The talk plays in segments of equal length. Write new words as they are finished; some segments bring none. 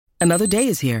Another day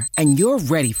is here, and you're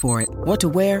ready for it. What to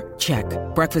wear? Check.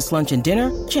 Breakfast, lunch, and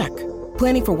dinner? Check.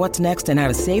 Planning for what's next and how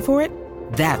to save for it?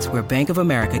 That's where Bank of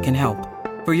America can help.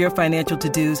 For your financial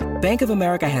to-dos, Bank of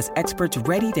America has experts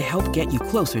ready to help get you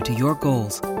closer to your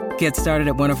goals. Get started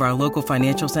at one of our local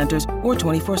financial centers or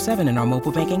 24/7 in our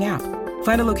mobile banking app.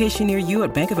 Find a location near you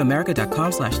at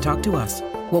bankofamerica.com/talktous.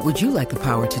 What would you like the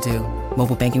power to do?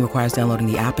 Mobile banking requires downloading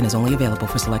the app and is only available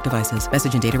for select devices.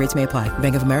 Message and data rates may apply.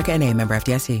 Bank of America N.A., member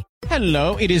FDIC.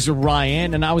 Hello, it is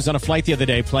Ryan, and I was on a flight the other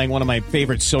day playing one of my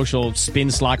favorite social spin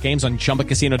slot games on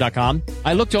ChumbaCasino.com.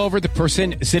 I looked over at the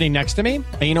person sitting next to me,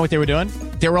 and you know what they were doing?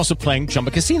 They were also playing Chumba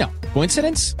Casino.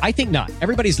 Coincidence? I think not.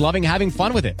 Everybody's loving having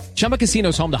fun with it. Chumba Casino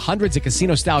is home to hundreds of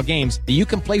casino-style games that you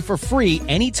can play for free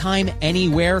anytime,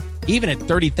 anywhere, even at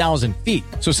 30,000 feet.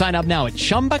 So sign up now at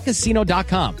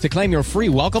ChumbaCasino.com to claim your free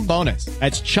welcome bonus.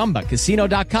 That's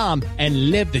ChumbaCasino.com and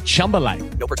live the Chumba life.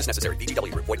 No purchase necessary.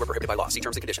 VGW. Void were prohibited by law. See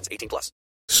terms and conditions. 18+.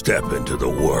 Step into the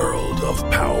world of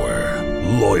power,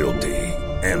 loyalty,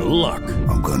 and luck.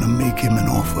 I'm gonna make him an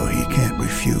offer he can't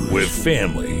refuse. With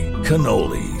family,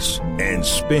 cannolis, and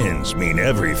spins mean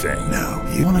everything. Now,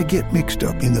 you wanna get mixed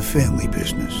up in the family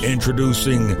business.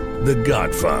 Introducing The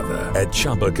Godfather at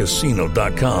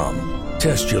ChumbaCasino.com.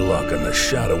 Test your luck in the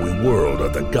shadowy world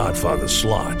of The Godfather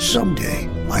slot. Someday,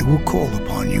 I will call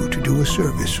upon you to do a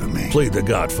service for me. Play The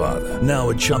Godfather now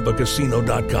at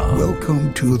ChumbaCasino.com.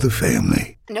 Welcome to the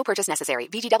family. No purchase necessary.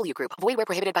 VGW Group. Void where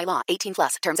prohibited by law.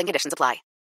 18+. Terms and conditions apply.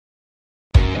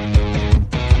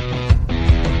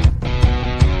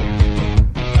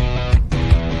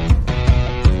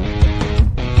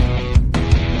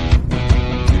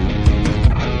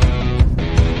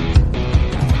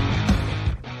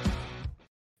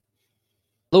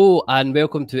 Hello and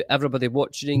welcome to everybody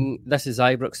watching. This is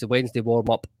Ibrox, the Wednesday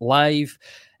warm-up live.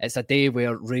 It's a day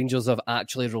where Rangers have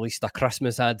actually released a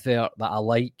Christmas advert that I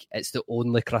like. It's the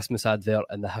only Christmas advert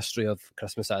in the history of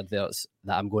Christmas adverts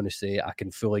that I'm going to say I can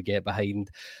fully get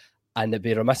behind. And it'd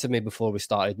be remiss of me before we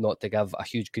started not to give a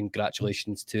huge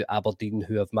congratulations to Aberdeen,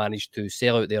 who have managed to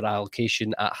sell out their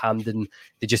allocation at Hampden.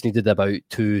 They just needed about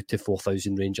 2,000 to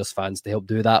 4,000 Rangers fans to help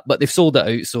do that, but they've sold it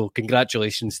out, so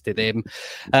congratulations to them.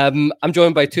 I'm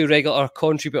joined by two regular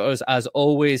contributors, as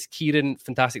always. Kieran,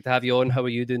 fantastic to have you on. How are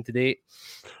you doing today?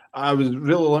 I was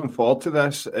really looking forward to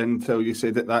this until you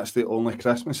said that that's the only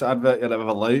Christmas advert you've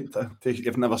ever liked. I take it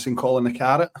you've never seen Colin the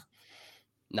Carrot?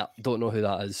 No, don't know who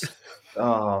that is.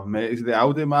 Oh, mate, he's the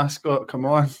Aldi mascot. Come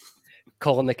on.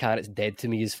 Colin the Carrot's dead to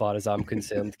me as far as I'm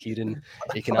concerned, Kieran.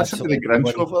 You can Listen to the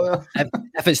Grinch over there.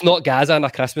 If it's not Gaza in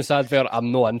a Christmas advert,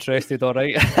 I'm not interested, all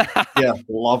right? Yeah,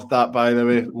 loved that, by the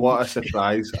way. What a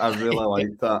surprise. I really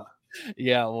liked that.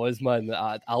 Yeah, it was, man.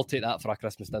 I'll take that for a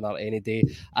Christmas dinner any day.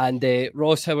 And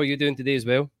Ross, how are you doing today as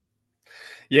well?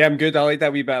 Yeah, I'm good. I like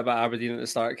that wee bit about Aberdeen at the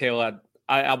start, Kyle.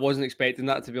 I wasn't expecting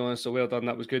that, to be honest, so well done.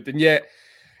 That was good. And yet,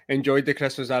 enjoyed the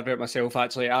Christmas advert myself,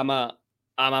 actually. I'm a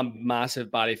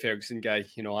massive Barry Ferguson guy.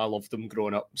 You know, I loved him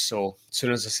growing up. So as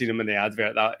soon as I seen him in the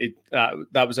advert,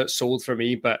 that was it sold for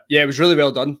me. But yeah, it was really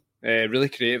well done. Really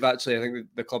creative, actually. I think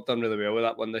the club done really well with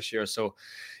that one this year. So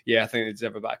yeah, I think they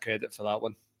deserve a bit of credit for that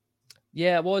one.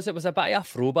 Yeah, it was. It was a bit of a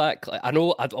throwback. I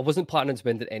know I wasn't planning on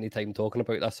spending any time talking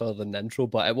about this other than the intro,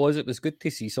 but it was good to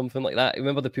see something like that.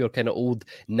 Remember the pure kind of old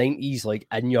 90s, like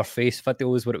in-your-face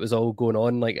videos where it was all going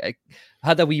on? Like, it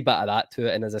had a wee bit of that to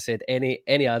it. And as I said, any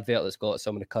advert that's got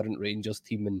some of the current Rangers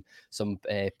team and some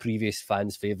previous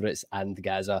fans' favourites and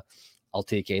Gaza, I'll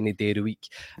take any day of the week.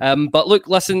 But look,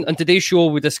 listen, on today's show,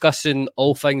 we're discussing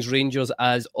all things Rangers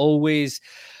as always.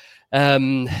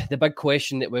 The big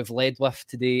question that we've led with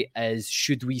today is,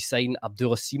 should we sign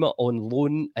Abdallah Sima on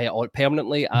loan or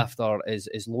permanently after his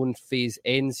loan phase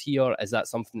ends here? Is that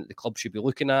something that the club should be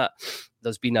looking at?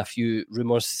 There's been a few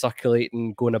rumours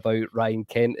circulating going about Ryan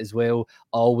Kent as well.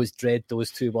 I always dread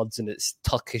those two words, and it's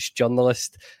Turkish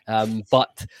journalist.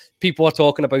 But people are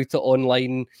talking about it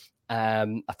online.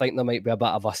 I think there might be a bit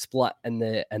of a split in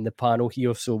the panel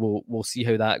here, so we'll see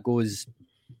how that goes.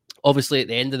 Obviously, at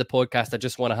the end of the podcast, I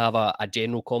just want to have a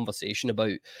general conversation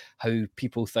about how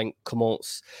people think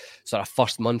Clement's sort of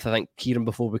first month. I think, Kieran,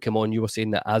 before we come on, you were saying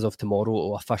that as of tomorrow, it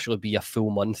will officially be a full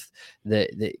month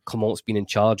that Clement's been in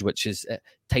charge, which is,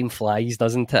 time flies,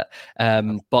 doesn't it?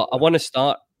 But I want to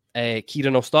start,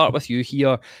 Kieran, I'll start with you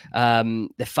here.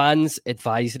 The Fans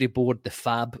Advisory Board, the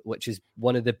FAB, which is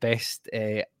one of the best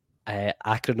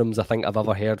acronyms I think I've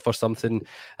ever heard for something.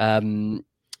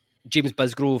 James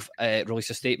Bisgrove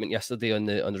released a statement yesterday on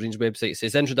the Rangers website. It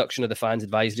says, introduction of the Fans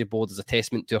Advisory Board is a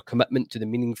testament to our commitment to the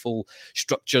meaningful,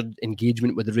 structured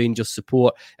engagement with the Rangers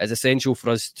support. It's essential for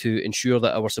us to ensure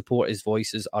that our supporters'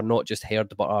 voices are not just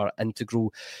heard, but are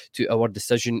integral to our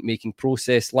decision-making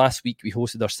process. Last week, we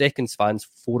hosted our second fans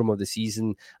forum of the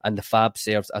season, and the FAB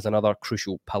serves as another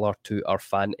crucial pillar to our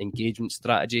fan engagement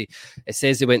strategy. It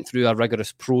says they went through a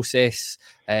rigorous process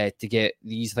to get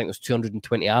these. I think there's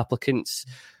 220 applicants.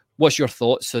 What's your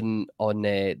thoughts on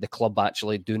the club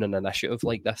actually doing an initiative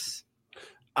like this?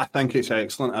 I think it's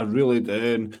excellent. I really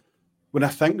do. And when I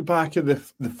think back of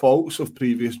the faults of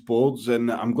previous boards, and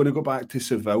I'm going to go back to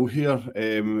Seville here,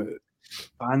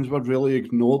 fans were really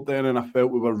ignored then, and I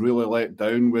felt we were really let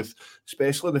down with,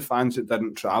 especially the fans that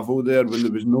didn't travel there when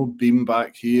there was no beam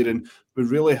back here, and we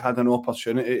really had an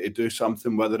opportunity to do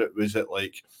something, whether it was at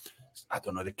like, I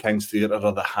don't know, the King's Theatre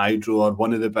or the Hydro or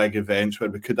one of the big events where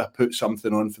we could have put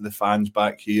something on for the fans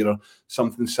back here, or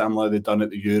something similar they'd done at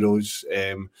the Euros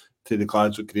to the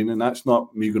Glasgow Green. And that's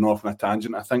not me going off on a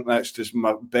tangent. I think that's just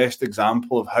my best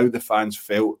example of how the fans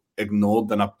felt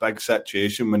ignored in a big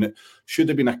situation when it should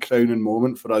have been a crowning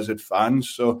moment for us as fans.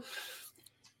 So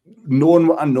knowing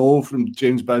what I know from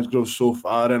James Bisgrove so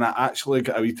far, and I actually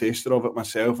got a wee taster of it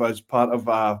myself as part of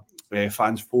a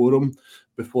fans forum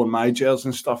before my jersey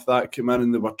and stuff that came in,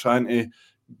 and they were trying to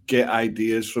get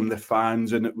ideas from the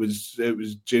fans, and it was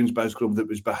James Bisgrove that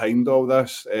was behind all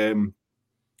this.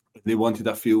 They wanted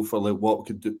a feel for like what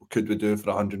could we do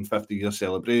for a 150-year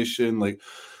celebration, like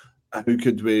how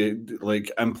could we like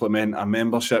implement a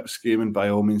membership scheme, and by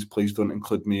all means please don't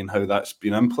include me in how that's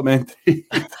been implemented.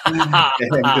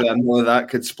 I know that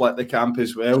could split the camp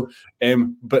as well,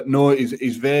 but no,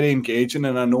 he's very engaging,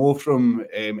 and I know from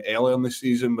earlier in the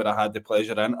season where I had the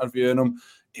pleasure of interviewing him,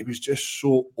 he was just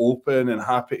so open and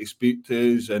happy to speak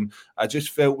to us, and I just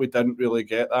felt we didn't really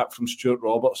get that from Stuart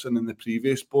Robertson in the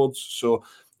previous boards. So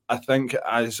I think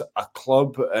as a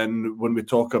club, and when we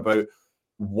talk about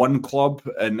one club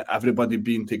and everybody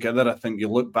being together, I think you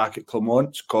look back at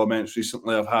Clement's comments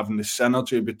recently of having the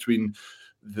synergy between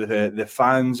the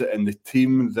fans and the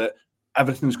team, that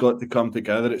everything's got to come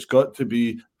together. It's got to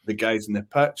be the guys in the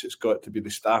pitch, it's got to be the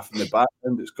staff in the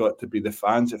background, it's got to be the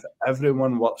fans. If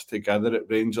everyone works together at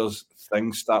Rangers,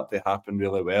 things start to happen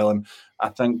really well, and I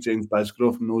think James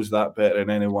Bisgrove knows that better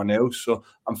than anyone else. So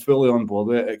I'm fully on board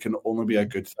with it. It can only be a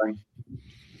good thing.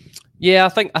 Yeah, I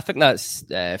think that's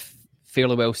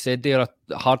fairly well said there.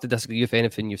 Hard to disagree with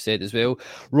anything you've said as well.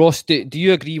 Ross, do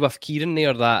you agree with Kieran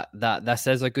there that this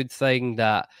is a good thing,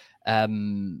 that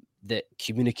that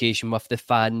communication with the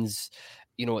fans,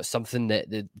 you know, it's something that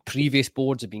the previous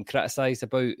boards have been criticised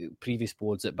about, previous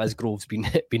boards that Bisgrove's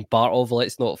been part of,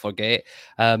 let's not forget,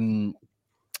 and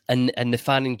the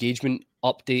fan engagement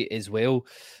update as well.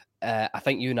 I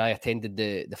think you and I attended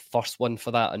the first one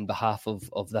for that on behalf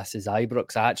of This Is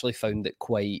Ibrox. I actually found it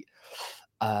quite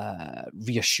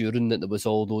reassuring that there was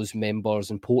all those members,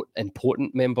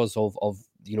 important members of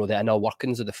you know the inner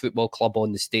workings of the football club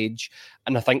on the stage.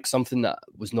 And I think something that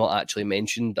was not actually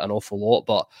mentioned an awful lot,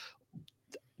 but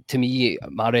to me,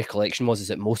 my recollection is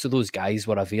that most of those guys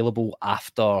were available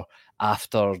after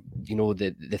you know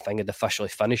the thing had officially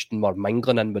finished and were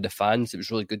mingling in with the fans. It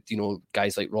was really good, you know,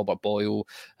 guys like Robert Boyle,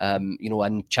 you know,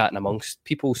 and chatting amongst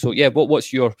people. So yeah,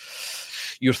 what's your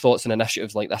thoughts on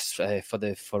initiatives like this for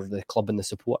the club and the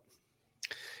support?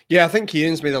 Yeah, I think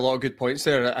Kieran's made a lot of good points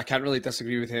there. I can't really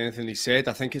disagree with anything he said.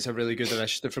 I think it's a really good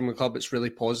initiative from the club. It's really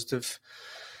positive.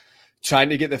 Trying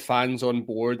to get the fans on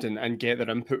board and get their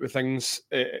input with things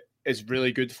is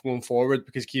really good going forward,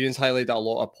 because Kieran's highlighted a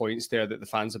lot of points there that the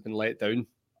fans have been let down.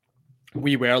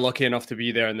 We were lucky enough to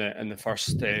be there in the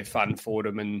first fan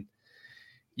forum, and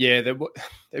yeah, it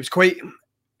was quite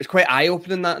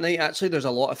eye-opening that night. Actually, there's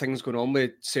a lot of things going on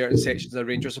with certain sections of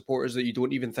Rangers supporters that you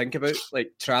don't even think about,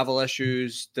 like travel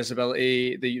issues,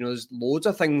 disability. There's loads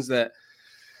of things that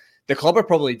the club are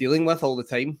probably dealing with all the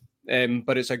time.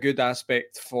 But it's a good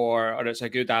aspect it's a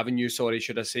good avenue,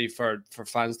 should I say, for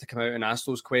fans to come out and ask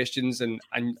those questions. And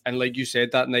like you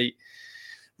said that night,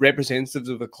 representatives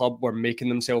of the club were making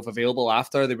themselves available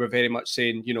after. They were very much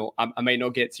saying, you know, I might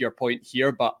not get to your point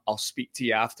here, but I'll speak to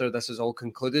you after this is all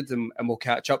concluded and we'll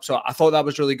catch up. So I thought that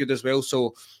was really good as well.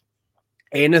 So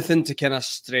anything to kind of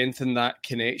strengthen that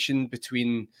connection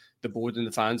between the board and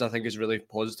the fans, I think is really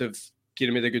positive.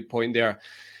 Kieran made a good point there.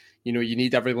 You know, you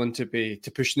need everyone to be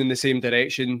pushing in the same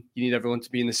direction. You need everyone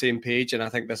to be in the same page. And I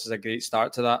think this is a great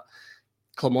start to that.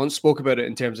 Clement spoke about it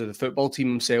in terms of the football team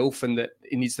himself, and that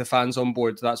he needs the fans on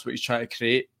board. That's what he's trying to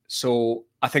create. So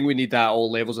I think we need that at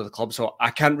all levels of the club. So I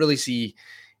can't really see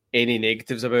any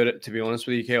negatives about it, to be honest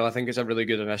with you, Kyle. I think it's a really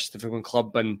good initiative from the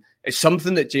club, and it's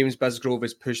something that James Bisgrove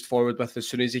has pushed forward with as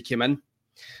soon as he came in.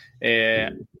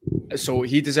 So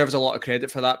he deserves a lot of credit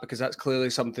for that, because that's clearly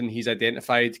something he's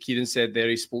identified. Kieran said there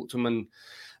he spoke to him on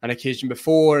an occasion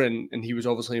before, and he was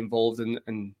obviously involved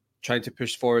in trying to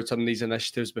push forward some of these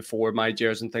initiatives before my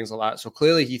years and things like that. So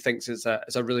clearly he thinks it's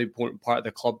a really important part of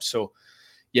the club. So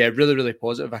yeah, really, really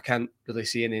positive. I can't really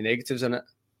see any negatives in it,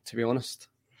 to be honest.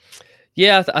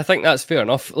 Yeah, I think that's fair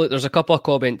enough. Look, there's a couple of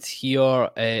comments here.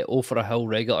 For a Hill,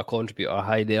 regular contributor,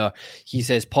 hi there. He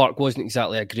says Park wasn't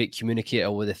exactly a great communicator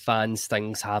with the fans.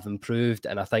 Things have improved,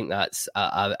 and I think that's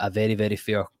a very, very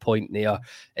fair point there.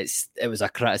 It was a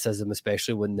criticism,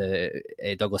 especially when the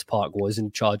Douglas Park was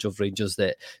in charge of Rangers,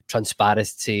 that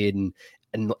transparency and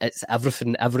it's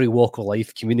everything, every walk of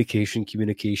life. Communication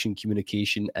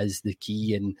is the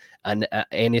key, and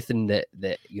anything that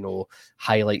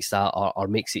highlights that or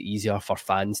makes it easier for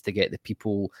fans to get the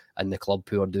people in the club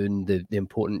who are doing the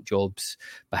important jobs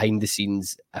behind the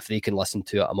scenes. If they can listen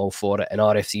to it, I'm all for it. And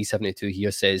RFC 72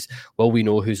 here says, "Well, we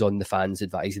know who's on the fans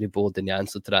advisory board," and the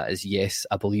answer to that is yes.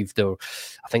 I believe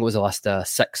I think it was a list of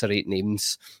 6 or 8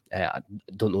 names. I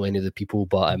don't know any of the people,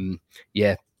 but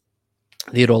yeah.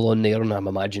 They're all on there, and I'm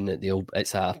imagining that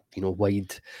it's a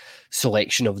wide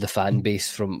selection of the fan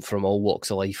base from all walks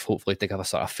of life, hopefully to give a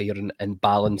sort of fair and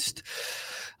balanced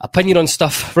opinion on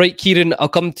stuff. Right, Kieran, I'll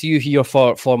come to you here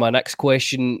for my next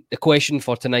question. The question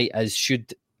for tonight is,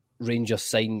 should Rangers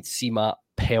sign Sima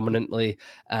permanently?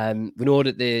 We know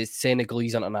that the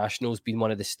Senegalese international has been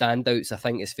one of the standouts. I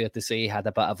think it's fair to say he had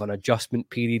a bit of an adjustment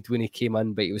period when he came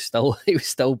in, but he was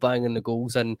still banging the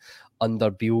goals in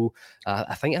under Beale.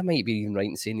 I think I might be even right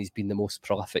in saying he's been the most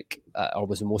prolific, or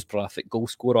was the most prolific goal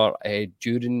scorer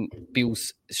during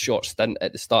Beale's short stint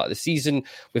at the start of the season.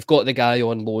 We've got the guy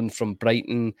on loan from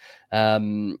Brighton.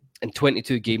 In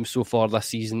 22 games so far this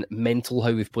season. Mental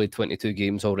how we've played 22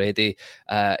 games already.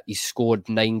 He's scored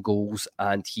 9 goals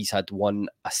and he's had 1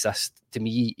 assist. To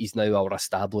me, he's now our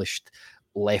established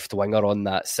left winger on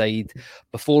that side.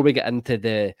 Before we get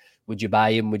into would you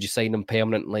buy him, would you sign him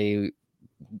permanently,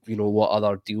 what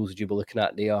other deals would you be looking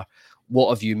at there? What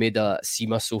have you made of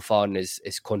Sima so far and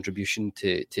his contribution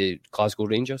to Glasgow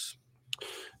Rangers?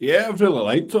 Yeah, I've really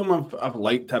liked him. I've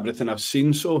liked everything I've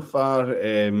seen so far.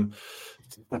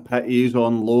 The pity he's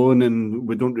on loan, and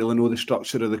we don't really know the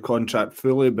structure of the contract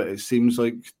fully, but it seems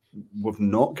like we've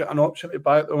not got an option to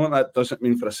buy at the moment. That doesn't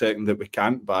mean for a second that we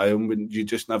can't buy him. You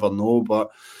just never know.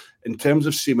 But in terms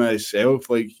of Sima himself,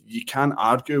 you can't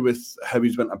argue with how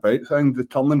he's went about things. The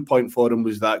turning point for him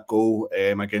was that goal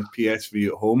against PSV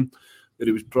at home, where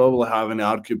he was probably having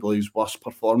arguably his worst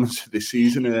performance of the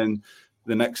season, and then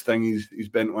the next thing he's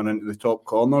bent one into the top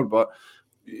corner. But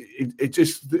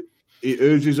it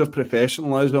oozes of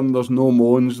professionalism. There's no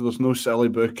moans, there's no silly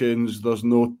bookings, there's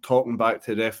no talking back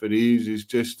to referees. He's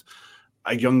just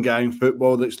a young guy in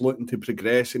football that's looking to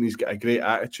progress, and he's got a great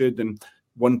attitude, and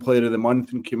won Player of the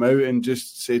Month and came out and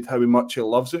just said how much he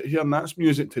loves it here, and that's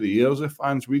music to the ears of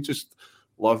fans. We just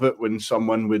love it when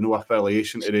someone with no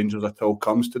affiliation to Rangers at all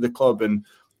comes to the club and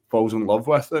falls in love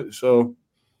with it. So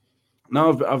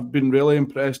no, I've been really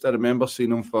impressed. I remember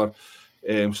seeing him for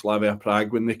Slavia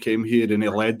Prague when they came here, and he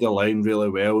led the line really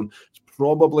well. And it's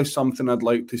probably something I'd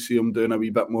like to see him doing a wee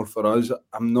bit more for us.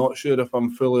 I'm not sure if I'm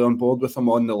fully on board with him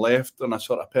on the left on a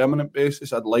sort of permanent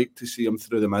basis. I'd like to see him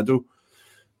through the middle.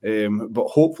 But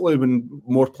hopefully when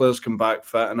more players come back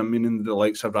fit, and I'm meaning the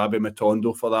likes of Rabbi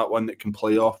Matondo for that one that can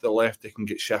play off the left, they can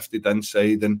get shifted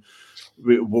inside, and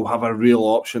we'll have a real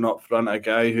option up front, a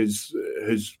guy who's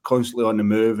constantly on the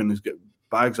move and has got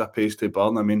bags of pace to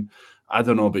burn. I mean, I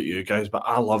don't know about you guys, but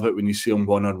I love it when you see him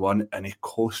one-on-one and he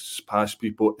coasts past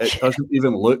people. It doesn't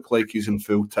even look like he's in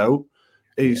full tilt.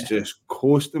 He's just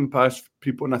coasting past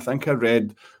people. And I think I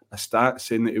read a stat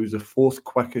saying that he was the 4th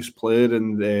quickest player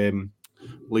in the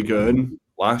Ligue 1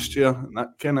 last year. And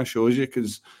that kind of shows you,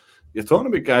 because you're talking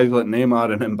about guys like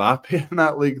Neymar and Mbappe in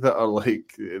that league that are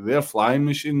they're flying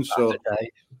machines. So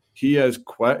he is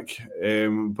quick,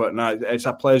 but no, it's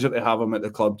a pleasure to have him at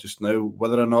the club just now.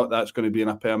 Whether or not that's going to be on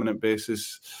a permanent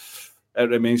basis, it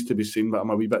remains to be seen, but I'm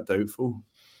a wee bit doubtful.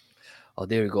 Oh,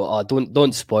 there we go. Oh,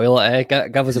 don't spoil it.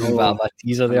 Give us a bit of a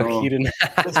teaser there, Kieran.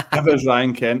 Give us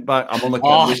Ryan Kent back. I'm on the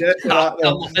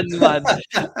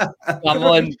come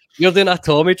on. You're doing a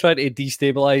Tommy trying to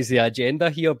destabilise the agenda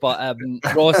here. But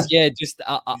Ross, just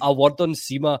a word on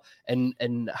Sima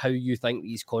and how you think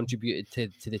he's contributed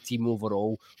to the team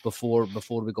overall before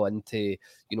we go into,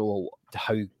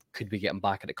 how could we get him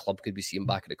back at the club? Could we see him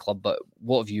back at the club? But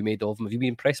what have you made of him? Have you been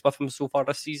impressed with him so far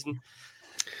this season?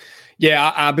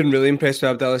 Yeah, I've been really impressed with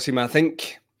Abdallah Sima. I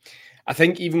think I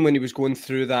think even when he was going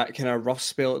through that kind of rough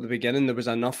spell at the beginning, there was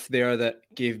enough there that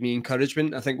gave me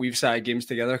encouragement. I think we've sat games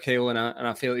together, Kyle, and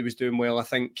I felt he was doing well. I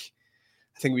think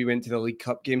we went to the League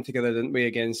Cup game together, didn't we,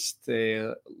 against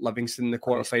Livingston in the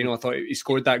quarter-final. I thought he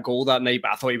scored that goal that night,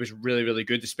 but I thought he was really, really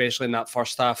good, especially in that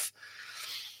first half.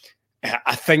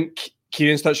 I think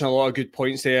Kieran's touching a lot of good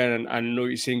points there, and I know what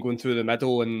you're saying going through the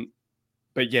middle.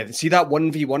 But yeah, see that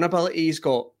 1v1 ability he's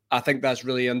got, I think that's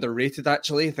really underrated,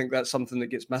 actually. I think that's something that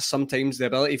gets missed sometimes, the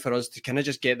ability for us to kind of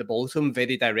just get the ball to him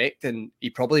very direct, and he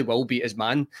probably will beat his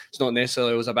man. It's not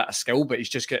necessarily always a bit of skill, but he's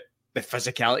just got the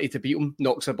physicality to beat him,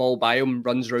 knocks the ball by him,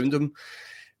 runs around him.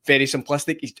 Very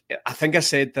simplistic. I think I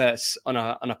said this on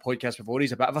a podcast before,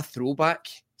 he's a bit of a throwback.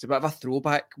 He's a bit of a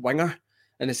throwback winger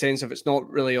in the sense of it's not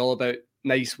really all about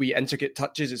nice, wee, intricate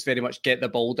touches. It's very much get the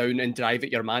ball down and drive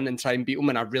at your man and try and beat him,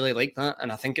 and I really like that,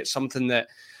 and I think it's something that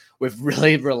we've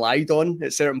really relied on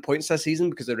at certain points this season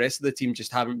because the rest of the team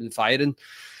just haven't been firing.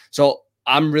 So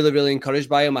I'm really, really encouraged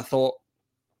by him. I thought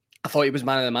he was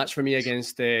man of the match for me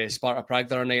against Sparta Prague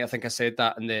the other night. I think I said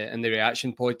that in the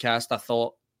reaction podcast. I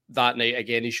thought that night,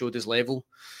 again, he showed his level.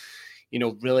 You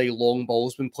know, really long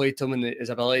balls been played to him, and his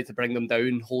ability to bring them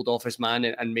down, hold off his man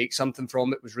and make something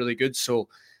from it was really good. So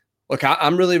look,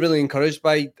 I'm really, really encouraged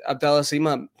by Abdallah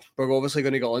Sima. We're obviously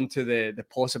going to get on to the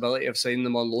possibility of signing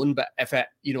them on loan, but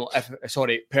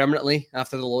permanently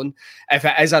after the loan. If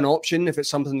it is an option, if it's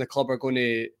something the club are going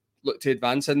to look to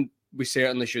advance in, we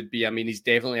certainly should be. I mean, he's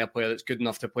definitely a player that's good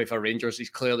enough to play for Rangers. He's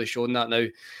clearly shown that now.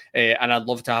 And I'd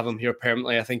love to have him here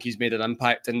permanently. I think he's made an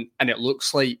impact. And it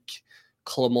looks like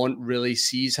Clermont really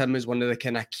sees him as one of the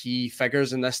kind of key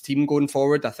figures in this team going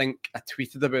forward. I think I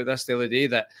tweeted about this the other day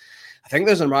that I think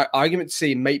there's an argument to say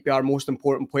he might be our most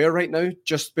important player right now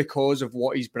just because of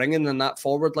what he's bringing in that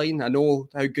forward line. I know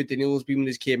how good Danilo's been when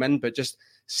he came in, but just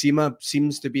Sima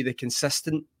seems to be the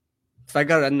consistent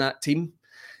figure in that team.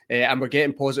 And we're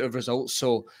getting positive results.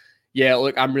 So, yeah,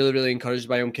 look, I'm really, really encouraged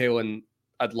by him, Kyle, and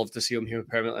I'd love to see him here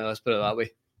permanently. Let's put it that way.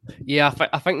 Yeah,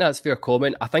 I think that's a fair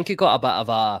comment. I think he got a bit of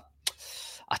a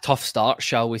tough start,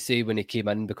 shall we say, when he came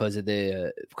in because of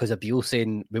Beale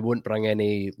saying we won't bring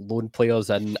any loan players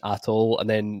in at all, and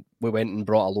then we went and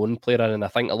brought a loan player in, and I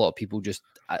think a lot of people just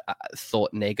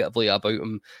thought negatively about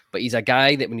him. But he's a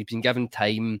guy that when he's been given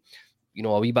time, you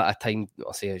know, a wee bit of time,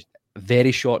 I'll say a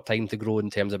very short time to grow in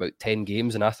terms of about 10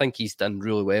 games, and I think he's done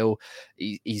really well.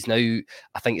 He's now,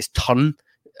 I think his turn,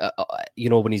 you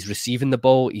know, when he's receiving the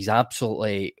ball, he's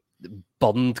absolutely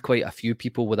burned quite a few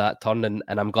people with that turn, and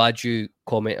I'm glad you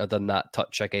commented on that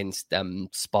touch against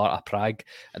Sparta Prague,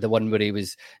 the one where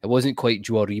it wasn't quite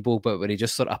Joe Aribo, but where he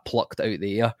just sort of plucked out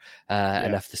the air,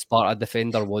 and if the Sparta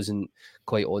defender wasn't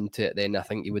quite onto it, then I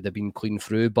think he would have been clean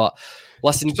through. But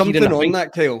listen, something Kieran, on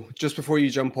that, Kyle, just before you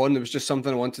jump on, there was just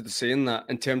something I wanted to say in that,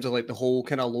 in terms of like the whole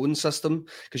kind of loan system,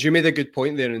 because you made a good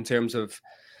point there in terms of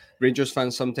Rangers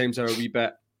fans sometimes are a wee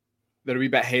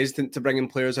bit hesitant to bringing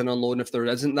players in on loan if there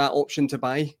isn't that option to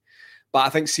buy. But I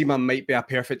think Sima might be a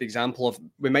perfect example of,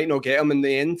 we might not get him in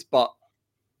the end, but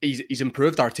he's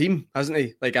improved our team, hasn't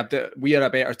he? Like, we are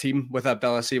a better team with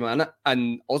Abdallah Sima in it.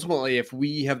 And ultimately, if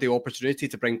we have the opportunity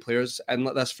to bring players in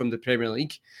like this from the Premier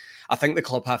League, I think the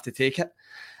club have to take it.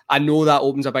 I know that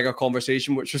opens a bigger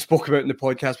conversation, which we spoke about in the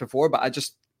podcast before, but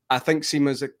I think Sima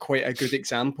is quite a good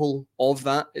example of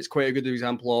that. It's quite a good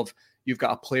example of, you've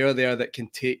got a player there that can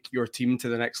take your team to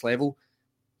the next level.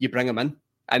 You bring him in,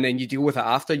 and then you deal with it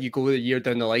after. You go a year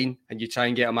down the line, and you try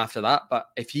and get him after that. But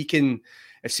if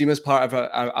Sima's part of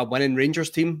a winning Rangers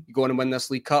team, you go on and win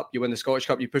this League Cup, you win the Scottish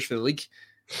Cup, you push for the league.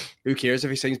 Who cares if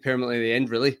he signs permanently at the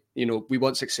end, really? You know, we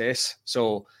want success.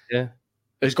 So yeah,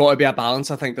 there's got to be a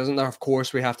balance, I think, doesn't there? Of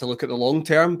course, we have to look at the long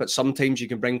term, but sometimes you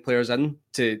can bring players in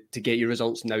to get your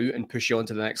results now and push you on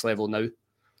to the next level now.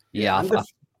 Yeah,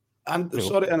 and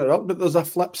sorry to interrupt, but there's a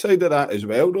flip side of that as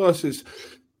well, Ross.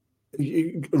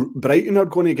 Brighton are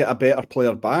going to get a better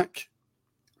player back.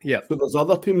 Yeah. So there's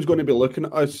other teams going to be looking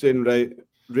at us saying, right,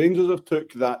 Rangers have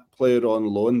took that player on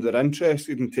loan. They're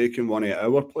interested in taking one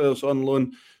of our players on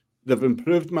loan. They've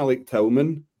improved Malik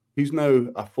Tillman. He's now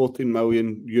a €14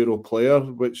 million player,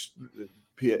 which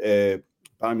Bayern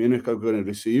Munich are going to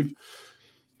receive.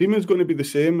 Team is going to be the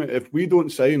same if we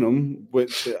don't sign him,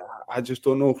 which I just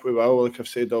don't know if we will, like I've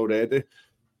said already.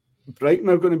 Brighton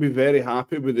are going to be very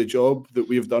happy with the job that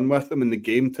we've done with him and the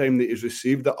game time that he's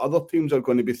received. The other teams are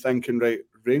going to be thinking, right,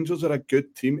 Rangers are a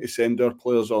good team to send our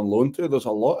players on loan to. There's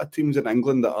a lot of teams in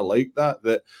England that are like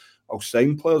that will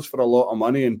sign players for a lot of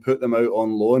money and put them out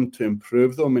on loan to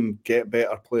improve them and get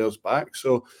better players back.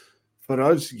 So for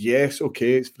us, yes,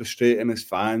 okay, it's frustrating as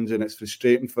fans and it's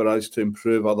frustrating for us to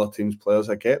improve other teams' players.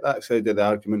 I get that side of the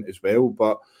argument as well,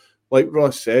 but like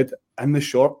Ross said, in the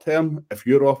short term, if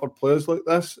you're offered players like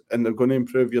this and they're going to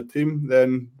improve your team,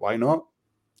 then why not?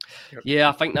 Yeah,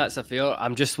 I think that's a fair.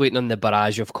 I'm just waiting on the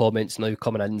barrage of comments now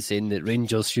coming in saying that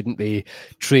Rangers shouldn't be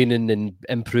training and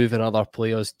improving other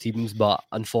players' teams. But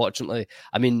unfortunately,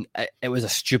 I mean, it was a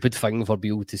stupid thing for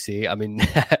Beale to say. I mean,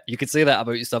 you could say that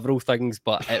about several things,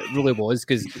 but it really was,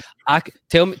 because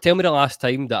tell me the last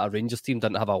time that a Rangers team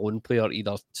didn't have a lone player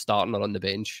either starting or on the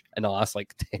bench in the last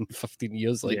like 10, 15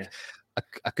 years. Like, yeah.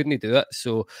 I couldn't do it.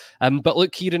 So, but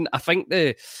look, Kieran, I think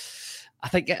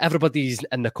everybody's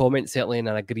in the comments certainly in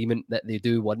an agreement that they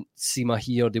do want Sima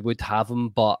here. They would have him,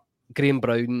 but Graham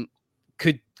Brown,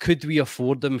 could we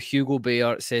afford him? Hugo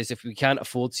Bear says if we can't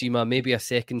afford Sima, maybe a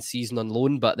second season on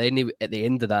loan. But then at the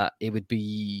end of that,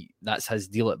 that's his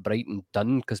deal at Brighton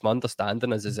done. Because my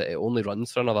understanding is that it only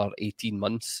runs for another 18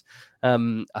 months.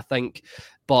 I think,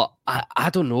 but I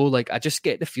don't know. Like, I just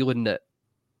get the feeling that.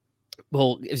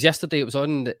 Well, it was yesterday. It was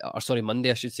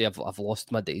Monday, I should say. I've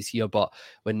lost my days here. But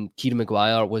when Kieran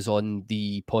Maguire was on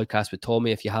the podcast with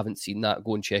Tommy, if you haven't seen that,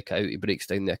 go and check it out. He breaks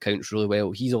down the accounts really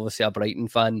well. He's obviously a Brighton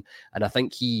fan, and I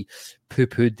think he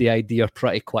poo-pooed the idea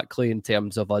pretty quickly in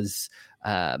terms of us.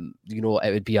 It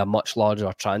would be a much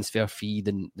larger transfer fee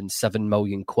than £7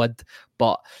 million.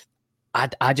 But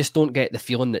I just don't get the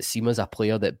feeling that Sima's a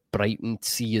player that Brighton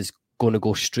see is going to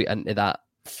go straight into that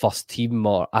first team,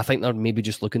 or I think they're maybe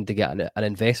just looking to get an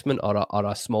investment or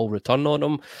a small return on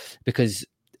him, because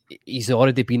he's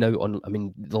already been out on. I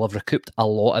mean, they'll have recouped a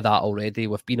lot of that already.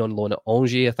 We've been on loan at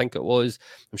Angers, I think it was.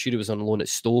 I'm sure he was on loan at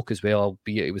Stoke as well,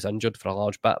 albeit he was injured for a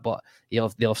large bit. But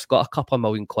they've got a couple of £1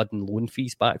 million in loan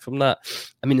fees back from that.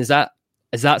 I mean, is that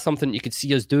something you could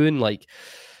see us doing, like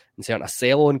inserting a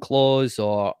sell-on clause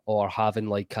or having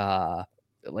like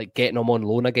getting him on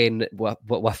loan again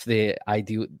with the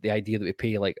idea that we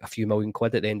pay like a few £1 million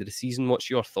at the end of the season?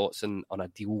 What's your thoughts on a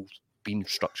deal being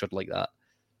structured like that?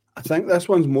 I think this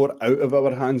one's more out of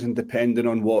our hands and depending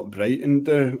on what Brighton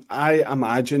do. I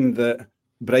imagine that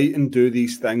Brighton do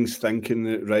these things thinking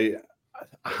that, right,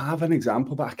 I have an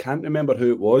example, but I can't remember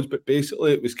who it was, but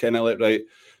basically it was kind of like, right,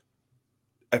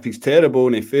 if he's terrible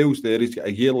and he fails there, he's got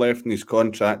a year left in his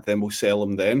contract, then we'll sell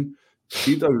him then.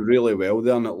 He does really well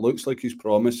there, and it looks like he's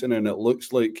promising, and it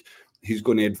looks like he's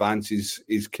going to advance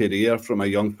his career from a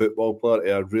young football player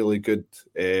to a really good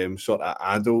sort of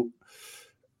adult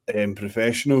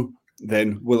professional.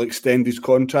 Then we'll extend his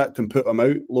contract and put him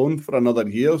out loan for another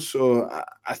year. So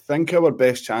I think our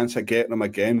best chance of getting him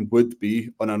again would be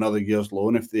on another year's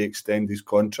loan if they extend his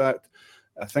contract.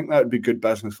 I think that would be good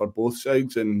business for both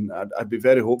sides, and I'd be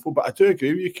very hopeful. But I do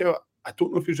agree with you, Kel. I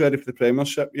don't know if he's ready for the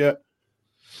Premiership yet.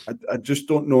 I just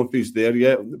don't know if he's there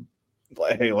yet.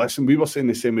 Hey, listen, we were saying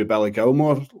the same with Billy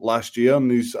Gilmore last year, and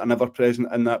he's an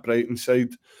ever-present in that Brighton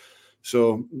side.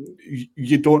 So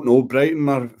you don't know. Brighton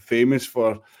are famous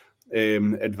for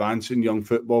advancing young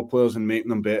football players and making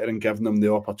them better and giving them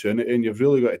the opportunity, and you've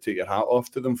really got to take your hat off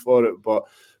to them for it. But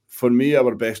for me,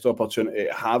 our best opportunity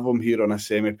to have him here on a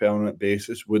semi-permanent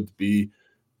basis would be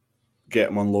get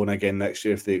him on loan again next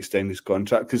year if they extend his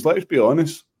contract. Because let's be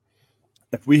honest,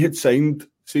 if we had signed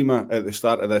Sima at the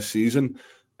start of this season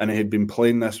and he had been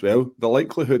playing this well, the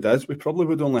likelihood is we probably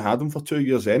would only had him for 2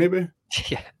 years anyway.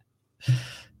 Yeah.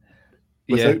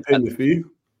 Without paying the fee.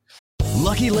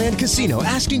 Lucky Land Casino,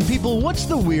 asking people, what's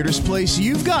the weirdest place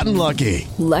you've gotten lucky?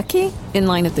 Lucky? In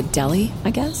line at the deli, I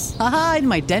guess? Aha, in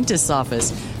my dentist's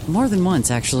office. More than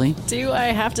once, actually. Do I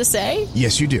have to say?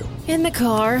 Yes, you do. In the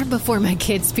car before my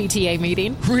kids' PTA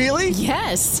meeting. Really?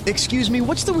 Yes. Excuse me,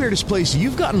 what's the weirdest place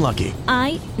you've gotten lucky?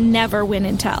 I never win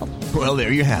and tell. Well,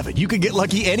 there you have it. You can get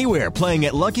lucky anywhere, playing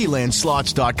at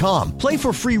LuckyLandSlots.com. Play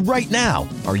for free right now.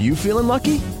 Are you feeling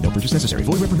lucky? No purchase necessary.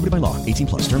 Void where prohibited by law.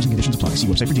 18+. Terms and conditions apply. See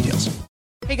website for details.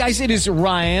 Hey guys, it is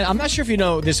Ryan. I'm not sure if you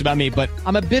know this about me, but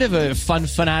I'm a bit of a fun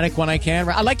fanatic when I can.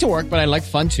 I like to work, but I like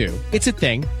fun too. It's a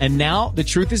thing. And now the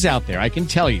truth is out there. I can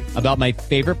tell you about my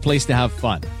favorite place to have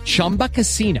fun. Chumba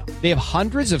Casino. They have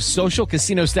hundreds of social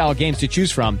casino style games to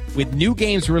choose from with new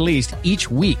games released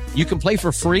each week. You can play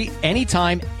for free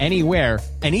anytime, anywhere.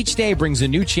 And each day brings a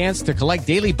new chance to collect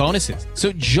daily bonuses.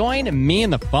 So join me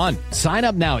in the fun. Sign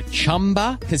up now at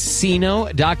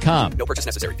ChumbaCasino.com. No purchase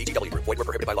necessary. VGW Group. Void where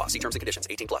prohibited by law. See terms and conditions.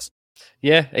 18+.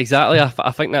 Yeah, exactly.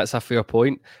 I think that's a fair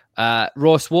point.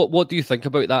 Ross, what do you think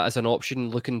about that as an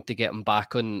option, looking to get him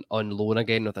back on loan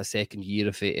again with a second year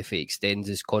if he extends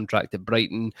his contract at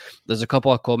Brighton? There's a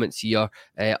couple of comments here.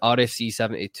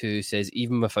 RFC72 says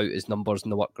even without his numbers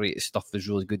and the work rate, his stuff is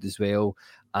really good as well.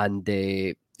 And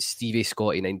Stevie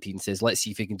Scotty 19 says, let's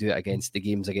see if he can do it against the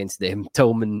games against them.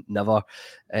 Tillman, never.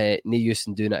 No use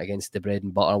in doing it against the bread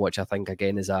and butter, which I think,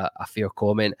 again, is a fair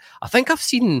comment. I think I've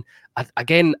seen,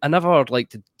 again, I never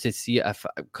like to see it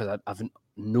because I've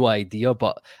no idea,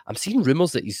 but I'm seeing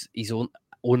rumours that he's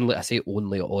only, I say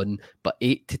only on, but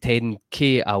 8 to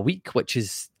 10K a week, which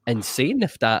is insane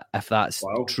if that's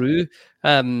true.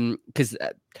 Because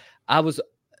I was,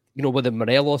 with the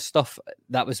Morelos stuff,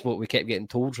 that was what we kept getting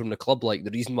told from the club. Like,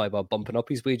 the reason why we're bumping up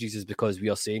his wages is because we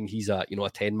are saying he's a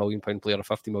 £10 million player, a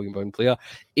 £50 million player.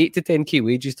 8 to 10K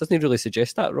wages doesn't really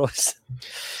suggest that, Ross.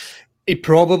 He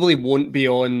probably won't be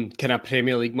on kind of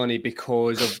Premier League money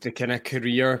because of the kind of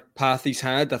career path he's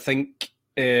had. I think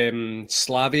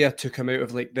Slavia took him out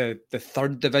of like the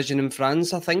third division in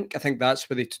France. I think that's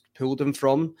where they pulled him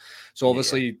from. So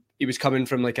obviously he was coming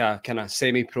from like a kind of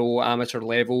semi-pro amateur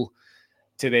level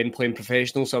to then playing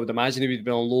professional. So I would imagine he would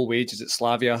be on low wages at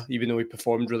Slavia, even though he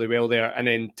performed really well there. And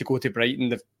then to go to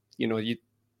Brighton,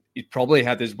 he'd probably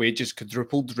had his wages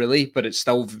quadrupled, really, but it's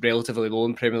still relatively low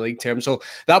in Premier League terms. So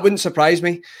that wouldn't surprise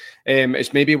me.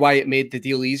 It's maybe why it made the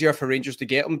deal easier for Rangers to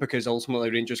get him, because ultimately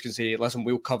Rangers can say, listen,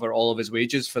 we'll cover all of his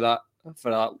wages for that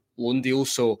loan deal.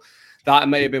 So that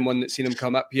might have been one that's seen him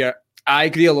come up here. I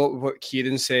agree a lot with what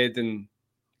Kieran said and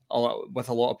with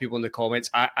a lot of people in the comments.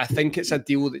 I think it's a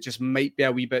deal that just might be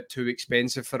a wee bit too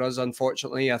expensive for us,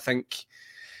 unfortunately. I think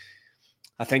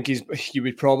you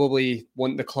would probably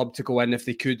want the club to go in if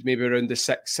they could, maybe around the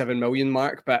 6-7 million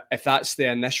mark. But if that's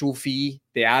the initial fee,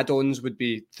 the add-ons would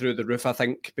be through the roof, I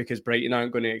think, because Brighton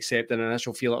aren't going to accept an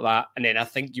initial fee like that. And then I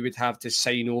think you would have to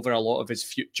sign over a lot of his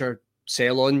future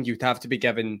sell-on. You'd have to be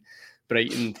giving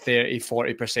Brighton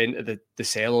 30-40% of the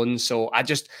sell-on. So I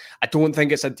don't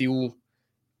think it's a deal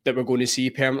that we're going to see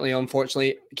permanently,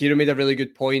 unfortunately. Kieran made a really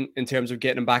good point in terms of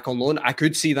getting him back on loan. I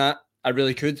could see that. I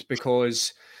really could,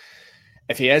 because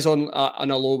if he is on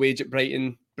a low wage at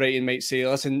Brighton might say,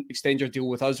 listen, extend your deal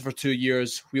with us for 2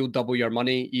 years. We'll double your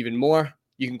money even more.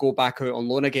 You can go back out on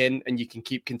loan again and you can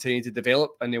continuing to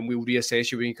develop, and then we'll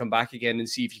reassess you when you come back again and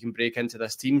see if you can break into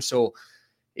this team. So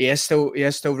he is still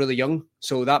really young.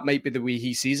 So that might be the way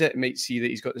he sees it. He might see that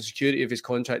he's got the security of his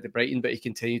contract at Brighton, but he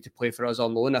continued to play for us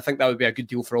on loan. I think that would be a good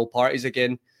deal for all parties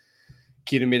again.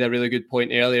 Kieran made a really good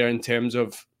point earlier in terms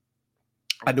of,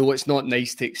 I know it's not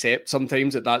nice to accept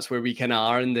sometimes that's where we kind of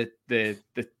are in the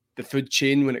food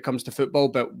chain when it comes to football,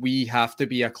 but we have to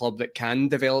be a club that can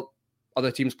develop other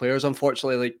teams' players.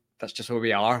 Unfortunately, like, that's just where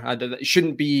we are. It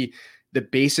shouldn't be the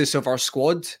basis of our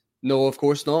squad. No, of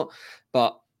course not.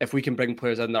 But if we can bring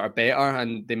players in that are better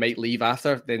and they might leave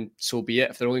after, then so be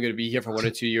it. If they're only going to be here for 1 or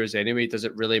 2 years anyway, does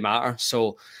it really matter?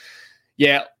 So,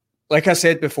 yeah, like I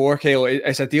said before, Kyle,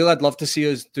 it's a deal I'd love to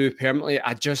see us do permanently.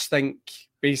 I just think,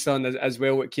 based on as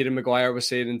well what Kieran Maguire was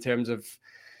saying in terms of,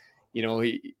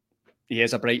 he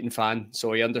is a Brighton fan,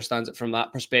 so he understands it from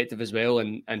that perspective as well,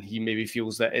 and he maybe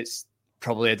feels that it's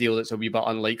probably a deal that's a wee bit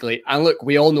unlikely. And look,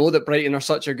 we all know that Brighton are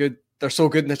they're so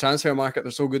good in the transfer market,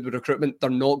 they're so good with recruitment,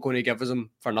 they're not going to give us them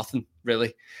for nothing,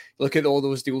 really. Look at all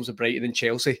those deals with Brighton and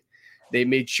Chelsea. They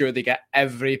made sure they get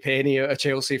every penny out of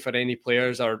Chelsea for any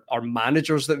players or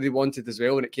managers that they wanted as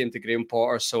well when it came to Graham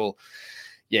Potter. So,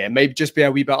 yeah, it might just be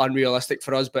a wee bit unrealistic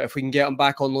for us, but if we can get him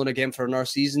back on loan again for another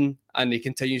season and he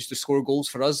continues to score goals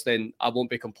for us, then I won't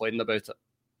be complaining about it.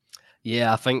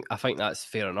 Yeah, I think that's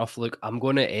fair enough. Look, I'm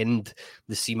going to end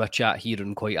the Sima chat here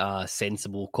on quite a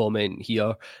sensible comment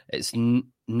here. It's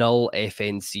null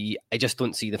FNC. I just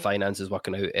don't see the finances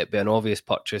working out. It'd be an obvious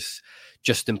purchase,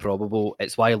 just improbable.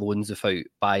 It's why loans without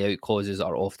buyout clauses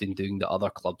are often doing the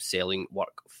other clubs selling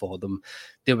work for them.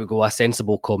 There we go, a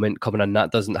sensible comment coming in.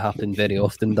 That doesn't happen very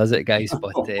often, does it, guys?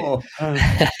 But you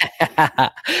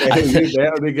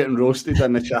better be getting roasted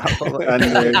in the chat.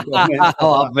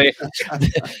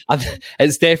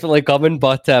 It's definitely coming,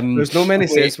 but there's no many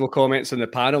sensible comments in the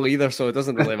panel either, so it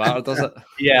doesn't really matter, does it?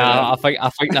 Yeah, I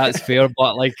think that's fair.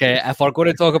 But if we're going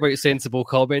to talk about sensible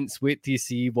comments, wait till you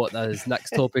see what this next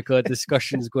topic of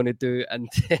discussion is going to do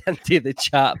into the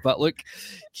chat. But look,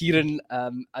 Kieran,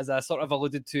 as I sort of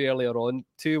alluded to earlier on,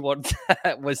 2 words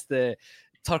was the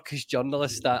Turkish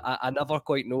journalist. I never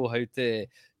quite know how to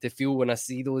feel when I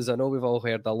see those. I know we've all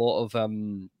heard a lot of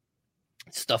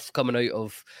stuff coming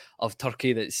out of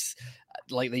Turkey that's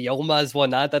like the Yilmaz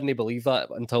one. I didn't believe that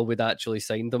until we'd actually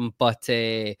signed them. But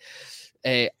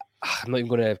I'm not even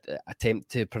going to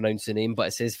attempt to pronounce the name, but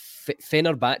it says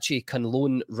Fenerbahce can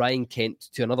loan Ryan Kent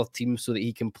to another team so that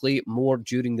he can play more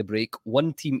during the break.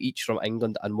 1 team each from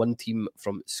England and 1 team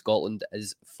from Scotland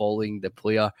is following the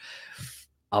player.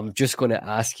 I'm just going to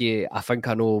ask you, I think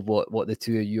I know what the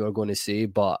two of you are going to say,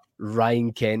 but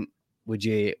Ryan Kent, would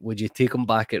you take him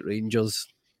back at Rangers?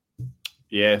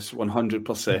 Yes,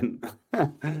 100%.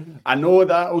 I know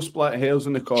that'll split hairs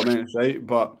in the comments, right?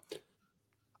 But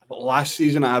last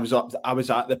season, I was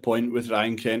at the point with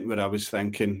Ryan Kent where I was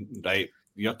thinking, right,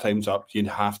 your time's up. You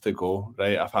have to go,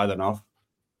 right? I've had enough.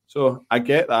 So I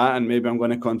get that, and maybe I'm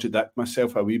going to contradict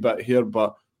myself a wee bit here,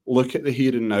 but look at the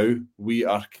here and now. We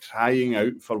are crying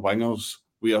out for wingers.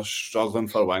 We are struggling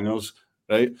for wingers,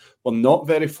 right? We're not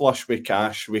very flush with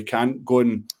cash. We can't go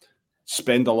and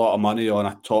spend a lot of money on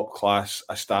a top-class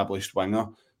established winger.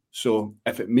 So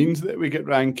if it means that we get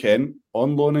Ryan Kent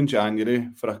on loan in January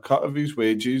for a cut of his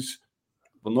wages,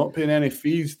 we're not paying any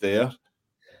fees there,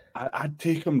 I'd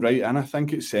take him right in. I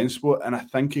think it's sensible, and I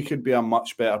think he could be a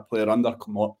much better player under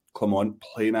Clement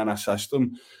playing in a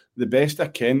system. The best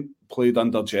of Kent played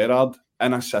under Gerrard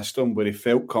in a system where he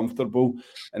felt comfortable.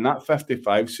 In that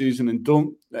 55 season, and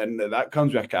that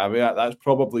comes with a caveat, that's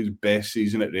probably his best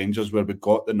season at Rangers where we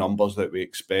got the numbers that we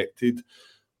expected.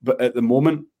 But at the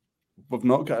moment, we've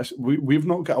not got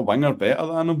a winger better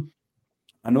than him.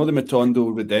 I know the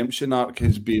Matondo redemption arc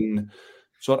has been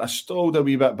sort of stalled a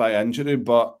wee bit by injury,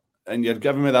 and you're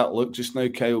giving me that look just now,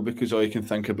 Kyle, because all you can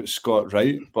think about Scott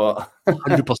Wright, but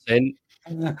 100%.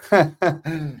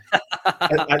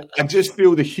 I just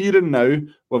feel the here and now,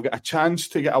 we've got a chance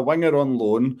to get a winger on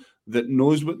loan that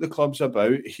knows what the club's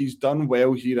about. He's done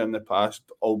well here in the past,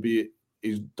 albeit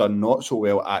he's done not so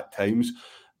well at times.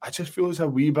 I just feel it's a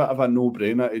wee bit of a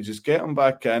no-brainer to just get him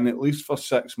back in, at least for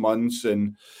 6 months,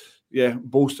 and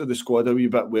bolster the squad a wee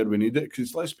bit where we need it.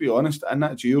 Because let's be honest, in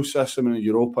that Geo system in the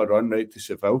Europa run right to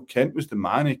Seville, Kent was the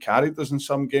man. He carried us in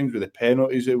some games with the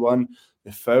penalties he won,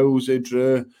 the fouls he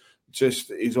drew. Just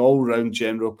his all-round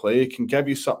general play. He can give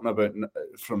you something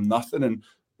from nothing. And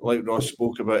like Ross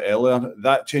spoke about earlier,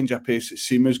 that change of pace that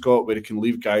Sima's got where he can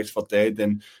leave guys for dead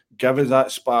and give us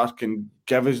that spark and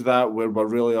give us that where we're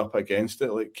really up against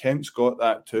it. Like Kent's got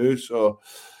that too. So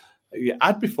yeah,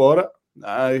 I'd be for it.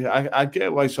 I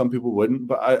get why some people wouldn't,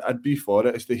 but I'd be for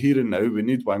it. It's the here and now. We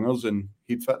need wingers, and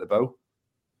he'd fit the bill.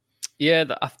 Yeah,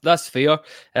 that's fair.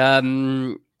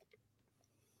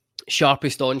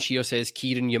 Sharpest on Shear says,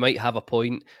 Kieran, you might have a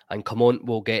point, and Clement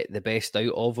will get the best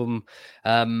out of him.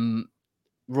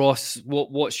 Ross,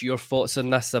 what's your thoughts on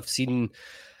this? I've seen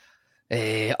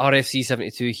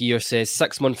RFC72 here says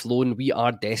 6-month loan. We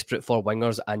are desperate for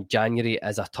wingers, and January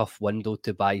is a tough window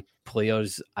to buy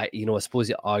players. I suppose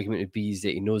the argument would be is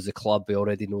that he knows the club. He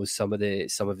already knows some of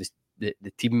his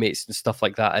teammates and stuff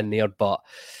like that in there. But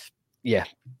yeah,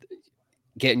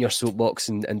 get in your soapbox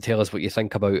and tell us what you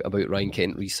think about Ryan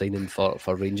Kent re-signing for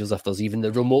Rangers, if there's even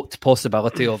the remote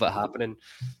possibility of it happening.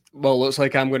 Well, looks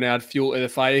like I'm going to add fuel to the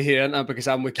fire here, aren't I? Because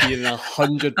I'm with Kieran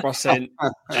 100%.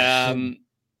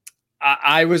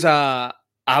 I was a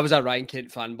Ryan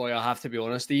Kent fanboy, I have to be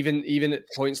honest. Even at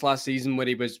points last season where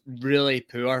he was really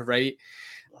poor, right?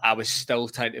 I was still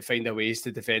trying to find a ways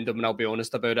to defend him, and I'll be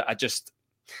honest about it.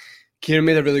 Kieran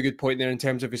made a really good point there in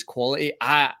terms of his quality.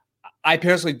 I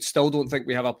personally still don't think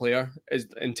we have a player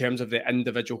in terms of the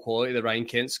individual quality that Ryan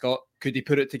Kent's got. Could he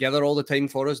put it together all the time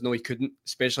for us? No, he couldn't,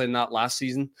 especially in that last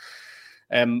season.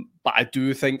 But I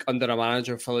do think under a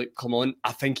manager for Clement,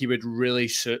 I think he would really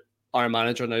suit our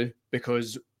manager now,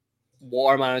 because what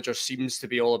our manager seems to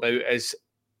be all about is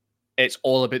it's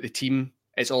all about the team.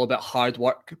 It's all about hard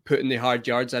work, putting the hard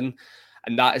yards in.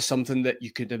 And that is something that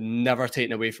you could have never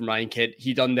taken away from Ryan Kent.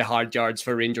 He done the hard yards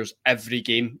for Rangers every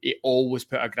game. He always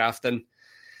put a graft in.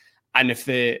 And if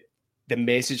the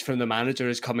message from the manager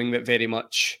is coming that very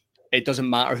much, it doesn't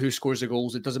matter who scores the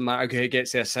goals, it doesn't matter who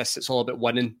gets the assists, it's all about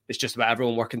winning. It's just about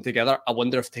everyone working together. I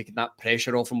wonder if taking that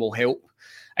pressure off him will help.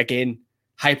 Again,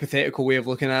 hypothetical way of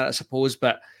looking at it, I suppose.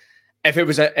 But if it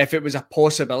was a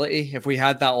possibility, if we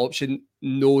had that option,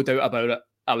 no doubt about it,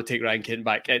 I would take Ryan Kent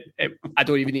back. I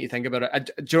don't even need to think about it.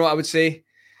 Do you know what I would say?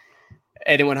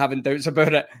 Anyone having doubts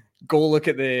about it, go look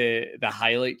at the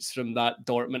highlights from that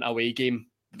Dortmund away game.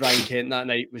 Ryan Kent that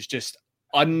night was just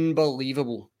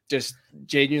unbelievable. Just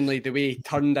genuinely, the way he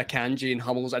turned Akanji and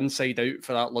Hummels inside out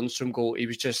for that Lundstrom goal, he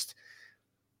was just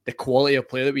the quality of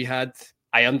play that we had.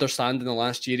 I understand in the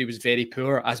last year he was very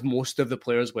poor, as most of the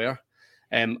players were.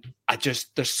 There's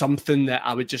something that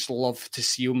I would just love to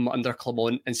see him under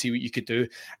Clement and see what you could do.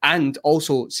 And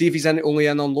also see if he's only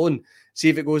in on loan. See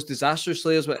if it goes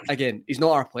disastrously. Again, he's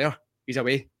not our player. He's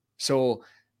away. So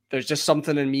there's just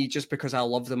something in me, just because I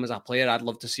loved him as a player, I'd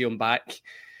love to see him back.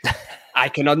 I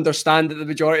can understand that the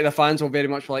majority of the fans will very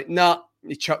much be like, nah,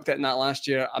 he chucked it in that last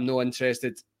year. I'm not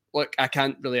interested. Look, I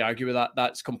can't really argue with that.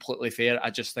 That's completely fair. I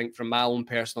just think from my own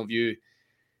personal view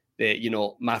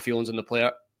that, my feelings on the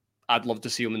player, I'd love to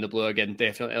see him in the blue again,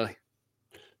 definitely.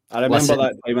 I remember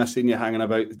that time I seen you hanging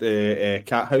about the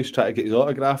cat house trying to get his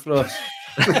autograph, Ross.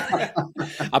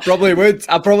 I probably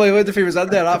would if he was in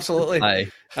there. Absolutely.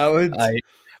 Aye. I would. Aye.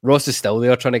 Ross is still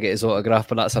there trying to get his autograph,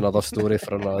 but that's another story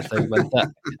for another time, isn't it?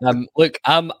 Look,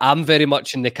 I'm very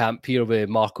much in the camp here with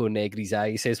Marco Negri's eye.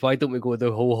 He says, why don't we go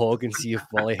the whole hog and see if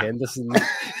Wally Henderson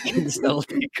can still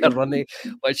take a running?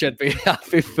 Which I'd be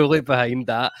fully behind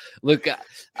that. Look,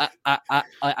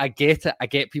 I get it. I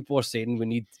get people are saying we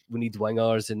need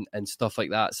wingers and stuff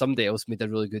like that. Somebody else made a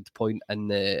really good point in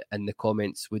the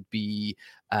comments would be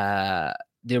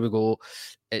there we go.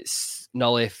 It's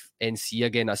Nullef NC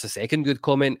again. That's a second good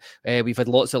comment. We've had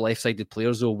lots of left-sided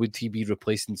players, though. Would he be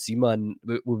replacing Sima? And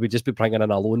would we just be bringing in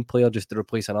a lone player just to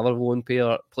replace another lone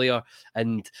player?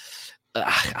 And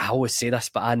I always say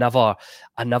this, but I never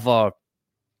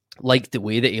liked the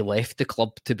way that he left the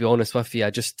club, to be honest with you. I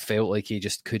just felt like he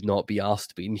just could not be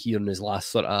asked being here in his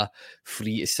last sort of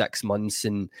 3 to 6 months.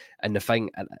 And the thing,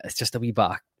 it's just a wee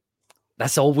bit.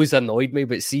 That's always annoyed me.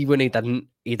 But see, when he didn't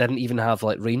even have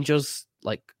like Rangers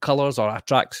like colours or a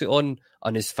tracksuit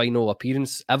on his final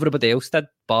appearance. Everybody else did,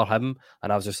 bar him.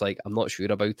 And I was just like, I'm not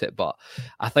sure about it. But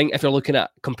I think if you're looking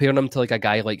at comparing him to like a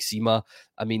guy like Sima,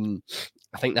 I mean,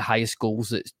 I think the highest goals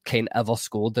that Kent ever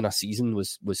scored in a season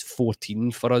was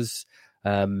 14 for us.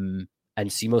 And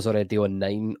Sima's already on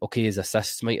 9. Okay, his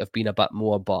assists might have been a bit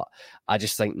more, but I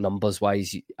just think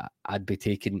numbers-wise, I'd be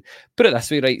taking... Put it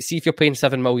this way, right? See if you're paying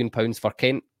 £7 million for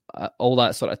Kent all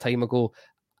that sort of time ago,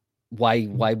 why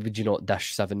would you not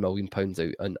dish £7 million out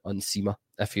on Sima,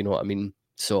 if you know what I mean?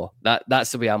 So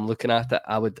that's the way I'm looking at it.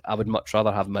 I would much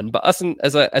rather have him in. But listen,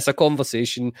 as a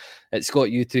conversation, it's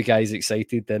got you two guys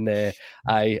excited. And as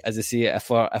I say, if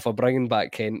we're bringing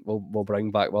back Kent, we'll bring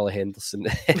back Wally Henderson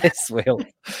as well,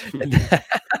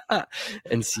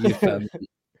 and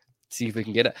see if we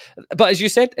can get it. But as you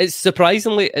said, it's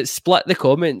split the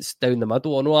comments down the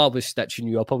middle. I know I was stitching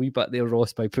you up a wee bit there,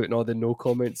 Ross, by putting all the no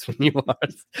comments when you were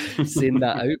saying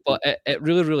that out. But it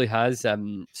really, really has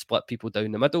split people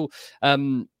down the middle.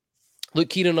 Look,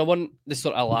 Kieran, I want the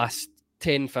sort of last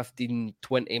 10, 15,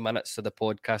 20 minutes of the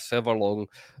podcast, however long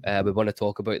we want to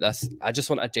talk about this. I just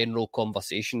want a general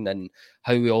conversation and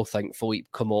how we all think Philippe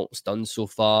Clement's done so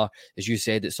far. As you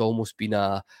said, it's almost been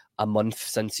a month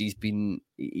since he's been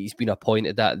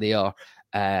appointed that there.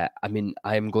 I don't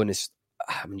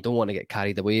want to get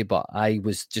carried away, but I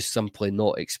was just simply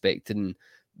not expecting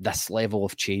this level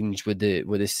of change with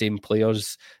the same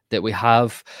players that we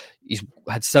have. He's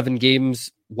had 7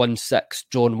 games, won 6,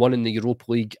 drawn 1 in the Europa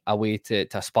League away to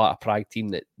a Sparta Prague team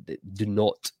that do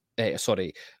not,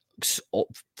 virtually,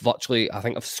 I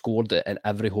think I've scored it in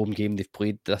every home game they've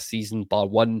played this season, bar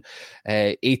 1.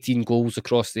 18 goals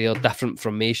across there, different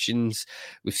formations.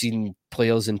 We've seen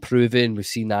players improving, we've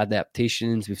seen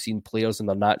adaptations, we've seen players in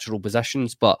their natural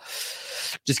positions. But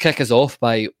just kick us off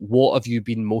by what have you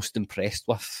been most impressed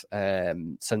with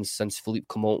since Philippe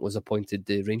Clement was appointed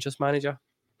the Rangers manager?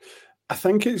 I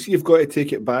think you've got to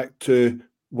take it back to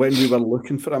when we were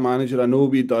looking for a manager. I know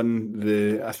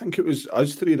I think it was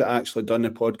us three that actually done the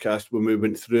podcast when we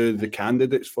went through the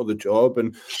candidates for the job,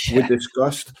 and we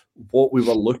discussed what we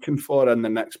were looking for in the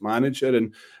next manager.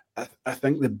 And I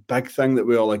think the big thing that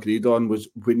we all agreed on was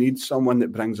we need someone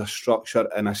that brings a structure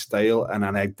and a style and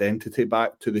an identity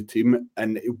back to the team.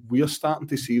 And we're starting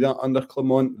to see that under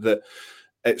Clement, that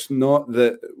it's not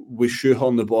that we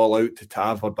shoehorn the ball out to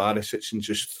Tav or Barisic and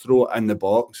just throw it in the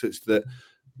box. It's that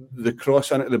the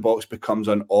cross into the box becomes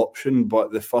an option,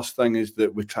 but the first thing is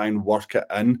that we try and work it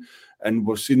in. And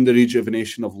we've seen the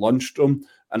rejuvenation of Lundstrom,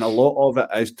 and a lot of it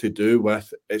is to do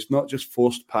with, it's not just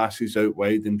forced passes out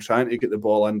wide and trying to get the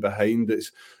ball in behind.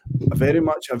 It's very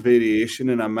much a variation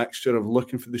and a mixture of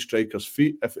looking for the striker's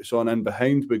feet. If it's on in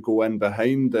behind, we go in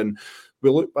behind. And we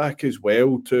look back as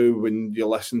well to when you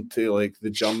listen to like the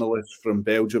journalists from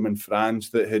Belgium and France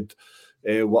that had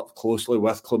worked closely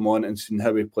with Clement and seen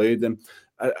how he played. And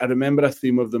I remember a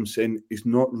theme of them saying he's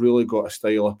not really got a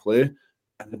style of play.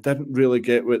 And I didn't really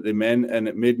get what they meant, and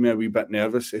it made me a wee bit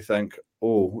nervous to think,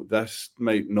 oh, this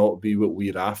might not be what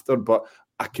we're after. But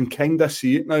I can kind of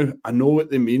see it now. I know what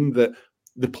they mean, that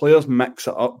the players mix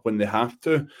it up when they have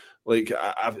to. Like,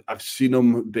 I've seen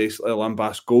them basically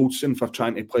lambast Goldson for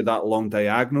trying to play that long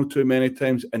diagonal too many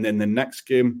times, and then the next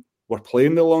game we're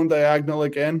playing the long diagonal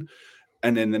again,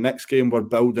 and then the next game we're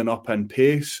building up in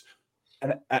pace.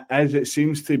 And as it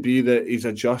seems to be that he's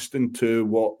adjusting to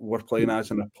what we're playing as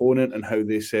an opponent and how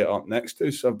they set up next to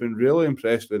us. So I've been really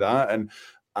impressed with that. And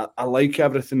I like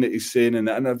everything that he's saying in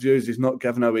the interviews. He's not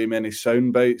giving away many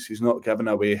sound bites. He's not giving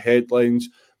away headlines.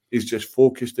 He's just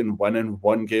focused on winning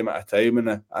one game at a time.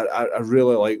 And I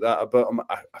really like that about him.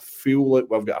 I feel like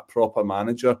we've got a proper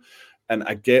manager. And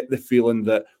I get the feeling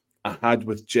that I had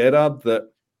with Gerrard,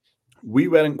 that we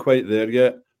weren't quite there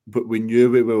yet, but we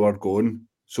knew where we were going.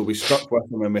 So we stuck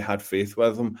with him and we had faith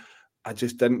with him. I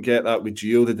just didn't get that with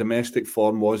Gio. The domestic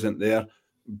form wasn't there.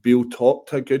 Beale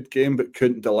talked a good game, but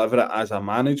couldn't deliver it as a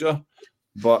manager.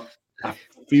 But I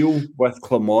feel with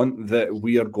Clement that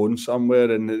we are going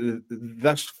somewhere. And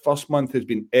this first month has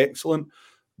been excellent,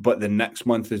 but the next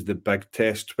month is the big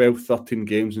test. 12, 13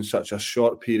 games in such a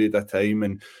short period of time.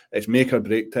 And it's make or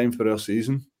break time for our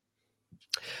season.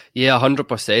 Yeah,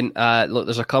 100%. Look,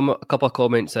 there's a couple of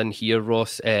comments in here,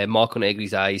 Ross. Mark on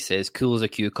Egry's Eye says, cool as a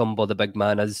cucumber, the big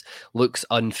man looks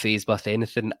unfazed with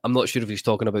anything. I'm not sure if he's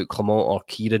talking about Clement or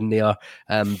Kieran there,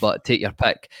 but take your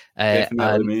pick.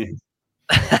 Definitely me.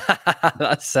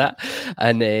 That's it.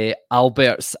 And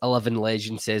Albert's 11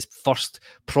 Legend says, first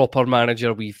proper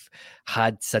manager we've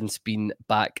had since being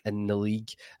back in the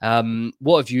league.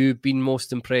 What have you been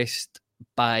most impressed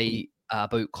by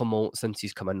about Clement since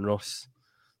he's come in, Ross?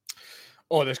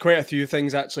 Oh, there's quite a few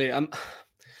things, actually. I'm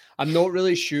not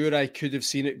really sure I could have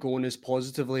seen it going as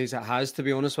positively as it has, to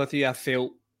be honest with you. I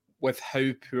felt with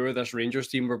how poor this Rangers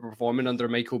team were performing under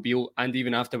Michael Beale, and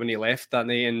even after when he left that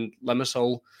night in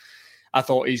Limassol, I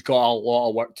thought he's got a lot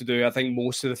of work to do. I think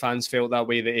most of the fans felt that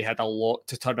way, that he had a lot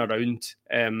to turn around.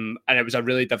 And it was a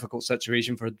really difficult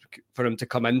situation for him to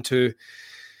come into.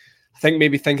 I think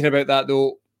maybe thinking about that,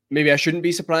 though, maybe I shouldn't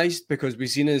be surprised, because we've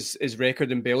seen his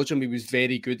record in Belgium. He was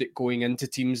very good at going into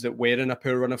teams that were in a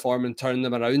poor run of form and turning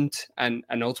them around and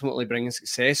ultimately bringing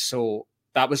success. So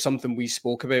that was something we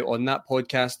spoke about on that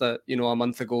podcast that, a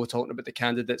month ago, talking about the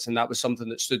candidates, and that was something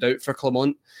that stood out for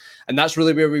Clement. And that's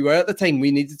really where we were at the time.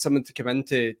 We needed someone to come in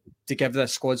to give the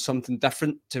squad something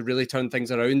different, to really turn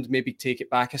things around, maybe take it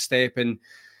back a step and,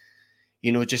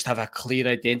 just have a clear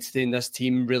identity in this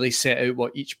team, really set out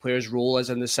what each player's role is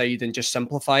in the side and just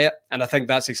simplify it. And I think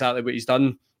that's exactly what he's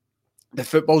done. The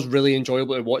football's really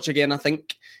enjoyable to watch again, I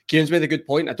think. Kieran's made a good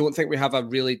point. I don't think we have a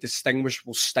really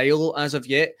distinguishable style as of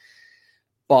yet,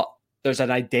 but there's an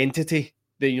identity.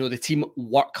 The team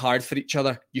work hard for each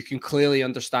other. You can clearly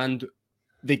understand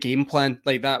the game plan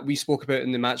like that. We spoke about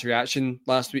in the match reaction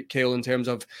last week, Kale, in terms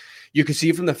of, you could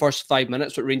see from the first 5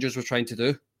 minutes what Rangers were trying to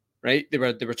do. Right, they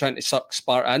were trying to suck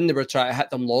Sparta in. They were trying to hit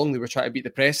them long. They were trying to beat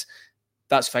the press.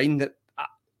 That's fine.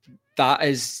 That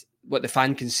is what the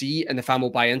fan can see, and the fan will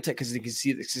buy into it because they can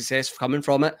see the success coming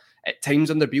from it. At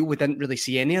times under Beale, we didn't really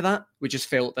see any of that. We just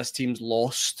felt this team's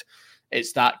lost. It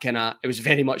was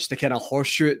very much the kind of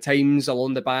horseshoe at times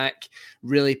along the back.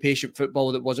 Really patient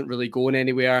football that wasn't really going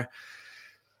anywhere.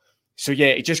 So yeah,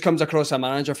 it just comes across a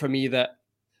manager for me that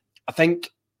I think.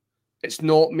 It's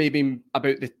not maybe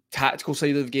about the tactical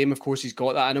side of the game. Of course, he's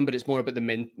got that in him, but it's more about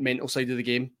the mental side of the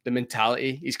game, the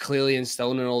mentality. He's clearly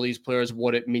instilling in all these players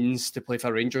what it means to play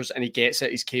for Rangers, and he gets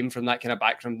it. He's came from that kind of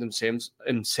background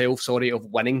himself, of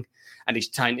winning, and he's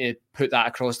trying to put that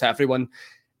across to everyone.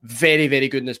 Very, very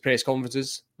good in his press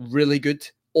conferences. Really good.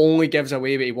 Only gives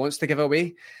away what he wants to give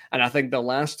away. And I think the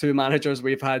last two managers,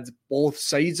 we've had both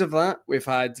sides of that. We've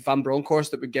had Van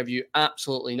Bronckhorst that would give you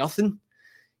absolutely nothing.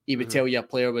 He would tell you a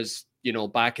player was,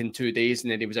 back in 2 days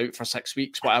and then he was out for 6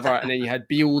 weeks, whatever. And then you had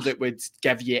Beale that would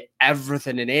give you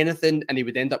everything and anything, and he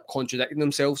would end up contradicting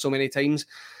himself so many times.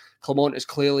 Clement has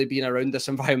clearly been around this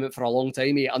environment for a long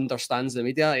time. He understands the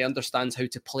media. He understands how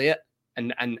to play it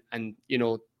and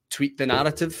tweak the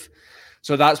narrative.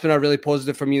 So that's been a really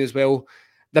positive for me as well.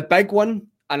 The big one,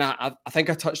 and I think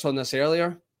I touched on this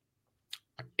earlier,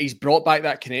 he's brought back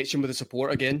that connection with the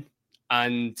support again.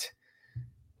 And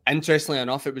interestingly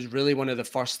enough, it was really one of the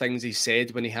first things he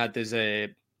said when he had his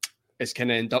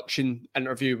kind of induction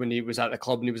interview when he was at the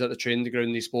club and he was at the training ground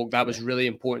and he spoke. That was really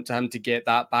important to him to get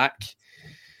that back.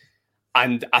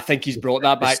 And I think he's brought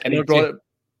that back. And he brought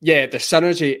it, the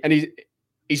synergy. And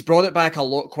he's brought it back a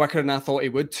lot quicker than I thought he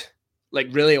would. Like,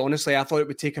 really, honestly, I thought it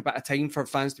would take a bit of time for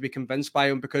fans to be convinced by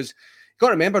him, because you've got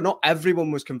to remember, not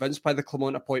everyone was convinced by the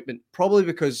Clement appointment, probably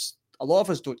because a lot of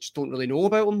us don't really know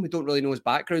about him. We don't really know his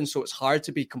background, so it's hard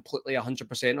to be completely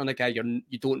 100% on a guy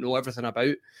you don't know everything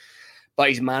about. But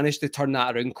he's managed to turn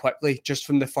that around quickly. Just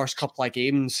from the first couple of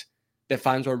games, the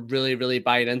fans were really, really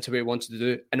buying into what he wanted to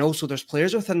do. And also, there's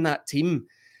players within that team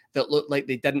that look like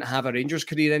they didn't have a Rangers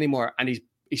career anymore, and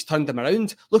he's turned them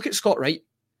around. Look at Scott Wright.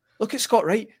 Scott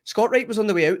Wright was on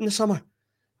the way out in the summer.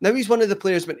 Now he's one of the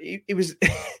players, but he was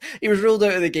he was ruled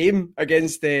out of the game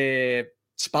against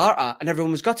Sparta, and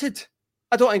everyone was gutted.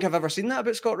 I don't think I've ever seen that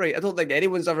about Scott Wright. I don't think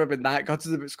anyone's ever been that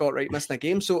gutted about Scott Wright missing a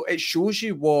game. So it shows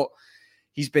you what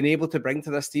he's been able to bring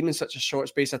to this team in such a short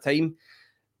space of time.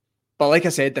 But like I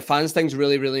said, the fans thing's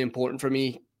really, really important for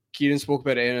me. Kieran spoke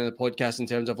about it in the podcast in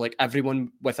terms of like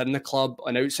everyone within the club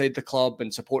and outside the club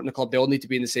and supporting the club, they all need to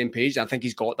be on the same page. And I think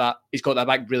he's got that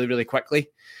back really, really quickly.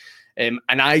 And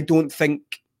I don't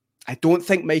think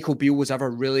Michael Beale was ever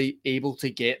really able to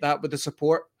get that with the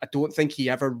support. I don't think he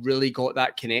ever really got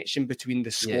that connection between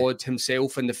the squad,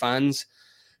 himself and the fans.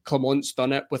 Clement's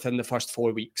done it within the first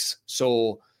 4 weeks.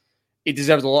 So he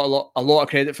deserves a lot of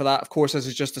credit for that. Of course, this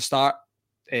is just a start.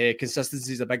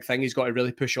 Consistency is a big thing. He's got to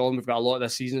really push on. We've got a lot of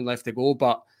this season left to go,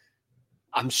 but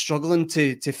I'm struggling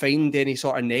to find any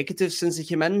sort of negatives since he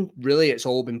came in. Really, it's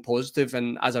all been positive.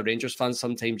 And as a Rangers fan,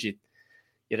 sometimes you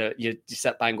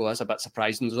sit back and go, that's a bit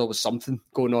surprising. There's always something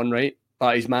going on, right?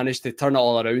 But he's managed to turn it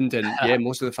all around. And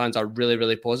most of the fans are really,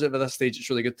 really positive at this stage. It's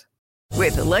really good.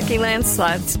 With the Lucky Land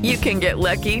Slots, you can get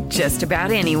lucky just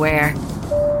about anywhere.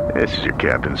 This is your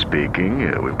captain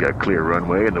speaking. We've got clear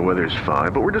runway and the weather's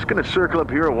fine, but we're just going to circle up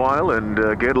here a while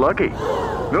and get lucky.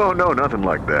 No, nothing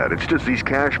like that. It's just these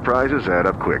cash prizes add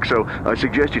up quick. So I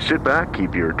suggest you sit back,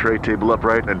 keep your tray table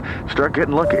upright, and start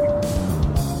getting lucky.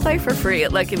 Play for free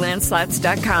at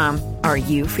LuckyLandSlots.com. Are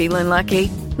you feeling lucky?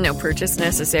 No purchase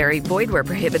necessary. Void where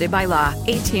prohibited by law.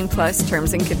 18+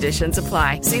 terms and conditions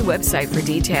apply. See website for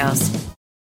details.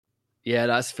 Yeah,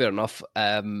 that's fair enough.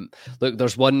 Look,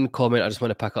 there's one comment I just want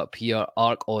to pick up here.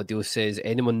 Arc Audio says,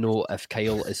 anyone know if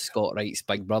Kyle is Scott Wright's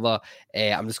big brother?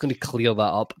 I'm just going to clear that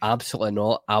up. Absolutely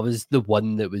not. I was the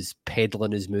one that was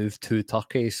peddling his move to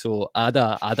Turkey, so I'd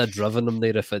have driven him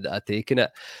there if I'd taken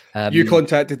it. You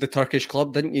contacted the Turkish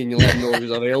club, didn't you? And you let him know he was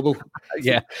available.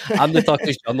 Yeah, I'm the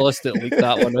Turkish journalist that leaked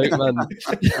that one out, man.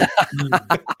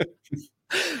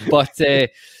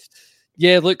 But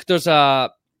yeah, look, there's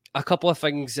a couple of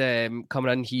things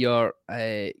coming in here.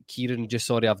 Kieran, just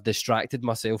sorry, I've distracted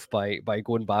myself by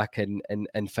going back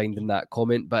and finding that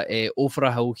comment. But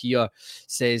Ofra Hill here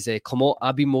says, Clement,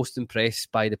 I've been most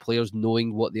impressed by the players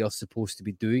knowing what they are supposed to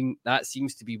be doing. That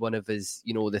seems to be one of his,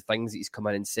 the things that he's come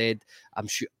in and said. I'm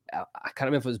sure, I can't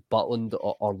remember if it was Butland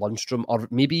or Lundstrom, or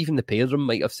maybe even the pair of them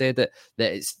might have said it,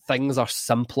 that things are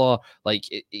simpler. Like,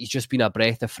 he's just been a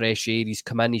breath of fresh air. He's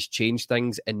come in, he's changed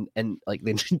things, and like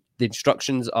the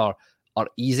instructions are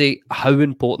easy. How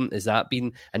important has that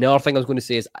been? And the other thing I was going to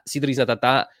say is, see, the reason I did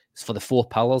that is for the 4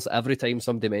 pillars. Every time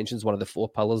somebody mentions one of the 4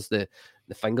 pillars, the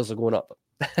fingers are going up.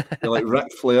 You're like Ric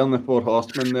Flair and the 4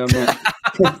 Horsemen there, mate.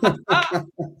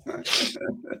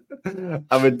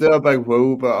 I would do a big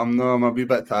whoa, but I'm a wee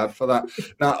bit tired for that.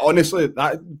 Now, honestly,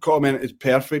 that comment is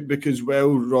perfect because while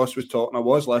Ross was talking, I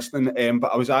was listening,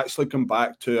 but I was actually come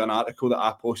back to an article that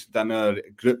I posted in our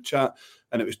group chat,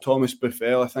 and it was Thomas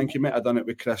Buffel. I think he might have done it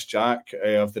with Chris Jack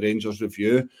of the Rangers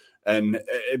Review. And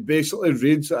it basically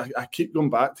reads, I keep going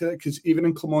back to it because even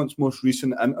in Clement's most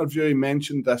recent interview, he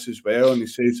mentioned this as well. And he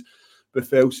says,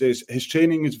 Buffel says, his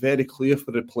training is very clear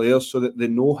for the players so that they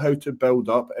know how to build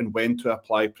up and when to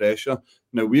apply pressure.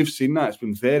 Now, we've seen that. It's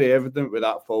been very evident with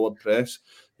that forward press.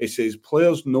 He says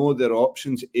players know their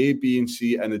options A, B, and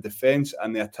C in the defence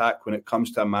and the attack when it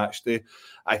comes to a match day.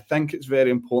 I think it's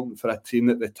very important for a team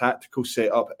that the tactical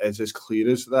setup is as clear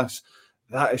as this.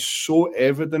 That is so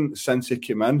evident since he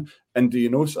came in. And do you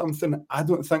know something? I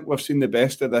don't think we've seen the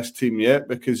best of this team yet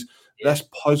because this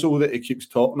puzzle that he keeps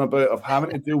talking about of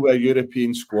having to deal with a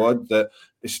European squad that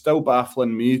is still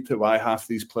baffling me to why half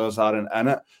these players aren't in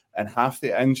it and half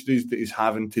the injuries that he's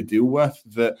having to deal with.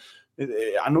 That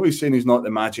I know he's saying he's not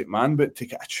the magic man, but to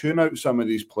get a tune out some of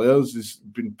these players has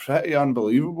been pretty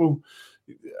unbelievable.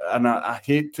 And I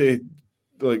hate to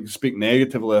speak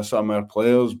negatively of some of our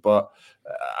players, but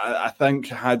I think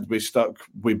had we stuck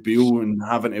with Beale and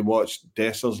having to watch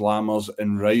Dessers, Lammers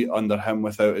and Wright under him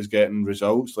without us getting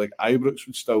results, like Ibrox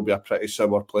would still be a pretty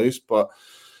sour place. But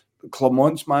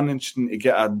Clement's managing to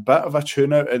get a bit of a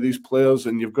tune out of these players,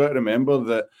 and you've got to remember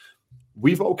that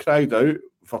we've all cried out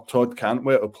for Todd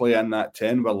Cantwell to play in that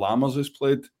 10 where Lammers has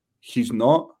played. He's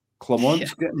not.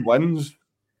 Clement's getting wins.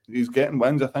 He's getting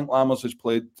wins. I think Lammers has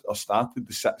played or started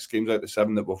the 6 games out of the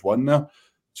 7 that we've won there.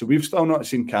 So we've still not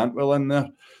seen Cantwell in there.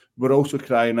 We're also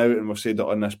crying out, and we've said it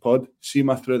on this pod,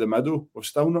 Sima through the middle. We've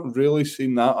still not really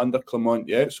seen that under Clement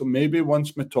yet. So maybe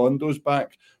once Matondo's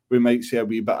back, we might see a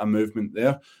wee bit of movement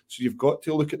there. So you've got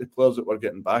to look at the players that we're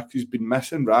getting back. He's been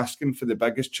missing Raskin for the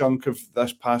biggest chunk of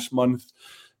this past month.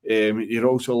 You're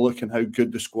also looking how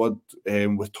good the squad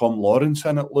with Tom Lawrence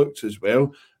in it looks as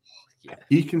well. Yeah.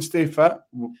 He can stay fit.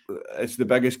 It's the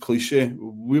biggest cliche.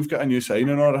 We've got a new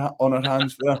signing on our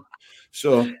hands there.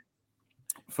 So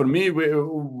for me, we're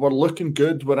looking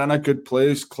good. We're in a good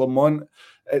place. Clement,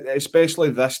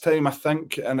 especially this time, I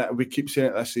think, and we keep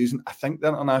saying it this season, I think the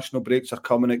international breaks are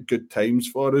coming at good times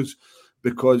for us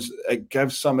because it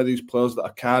gives some of these players that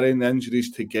are carrying the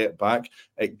injuries to get back.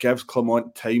 It gives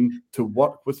Clermont time to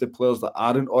work with the players that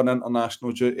aren't on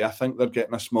international duty. I think they're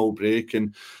getting a small break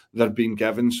and they're being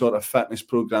given sort of fitness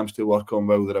programs to work on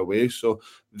while they're away. So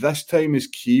this time is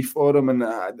key for them, and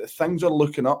things are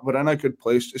looking up. We're in a good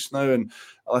place just now. And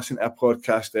I listened to a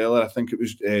podcast earlier. I think it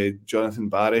was Jonathan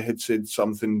Barry had said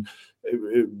something.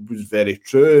 It was very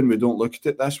true, and we don't look at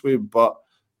it this way, but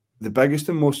the biggest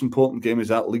and most important game is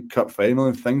that League Cup final,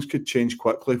 and things could change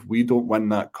quickly if we don't win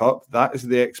that cup. That is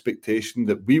the expectation,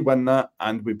 that we win that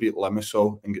and we beat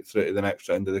Limassol and get through to the next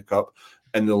round of the cup.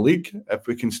 In the league, if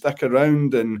we can stick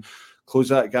around and close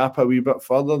that gap a wee bit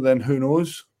further, then who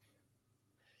knows?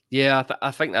 Yeah,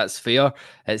 I think that's fair.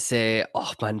 It's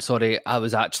oh man, sorry, I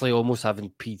was actually almost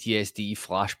having PTSD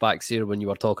flashbacks here when you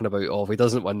were talking about, oh, if he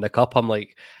doesn't win the cup. I'm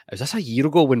like, is this a year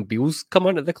ago when Beale's come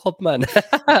into the club, man?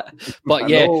 But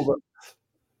yeah, but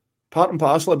part and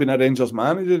parcel of being a Rangers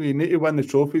manager, you need to win the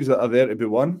trophies that are there to be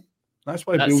won. That's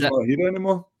why Beale's not here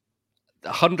anymore.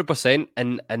 100%,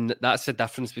 and that's the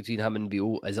difference between him and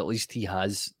Beale, is at least he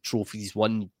has trophies,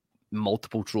 won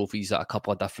multiple trophies at a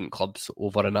couple of different clubs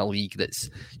over in a league that's,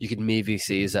 you could maybe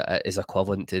say is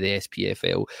equivalent to the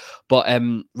SPFL. But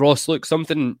Ross, look,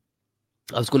 something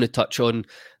I was going to touch on,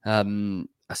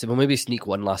 I said, well, maybe sneak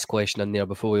one last question in there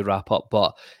before we wrap up.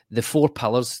 But the 4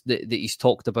 pillars that he's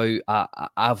talked about,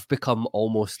 I've become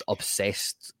almost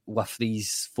obsessed with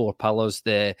these 4 pillars: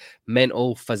 the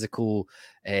mental, physical,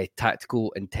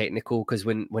 tactical, and technical. Because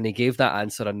when he gave that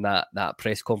answer in that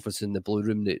press conference in the Blue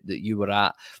Room that you were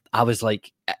at, I was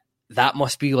like, that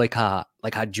must be like a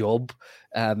job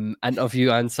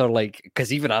interview answer, like,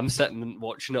 because even I'm sitting and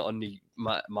watching it on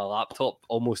my laptop,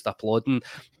 almost applauding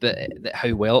that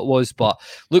how well it was. But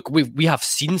look, we have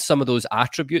seen some of those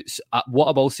attributes. What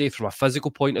I will say from a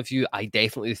physical point of view, I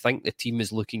definitely think the team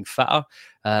is looking fitter.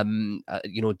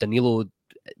 Danilo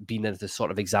being the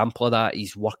sort of example of that.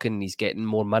 He's working, he's getting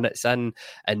more minutes in,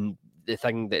 and the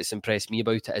thing that's impressed me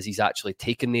about it is he's actually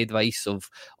taken the advice of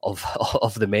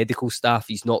the medical staff.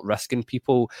 He's not risking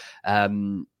people.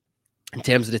 In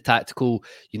terms of the tactical,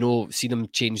 seen him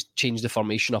change the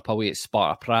formation up away at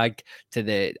Sparta Prague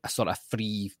to a sort of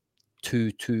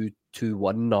 3-2-2-1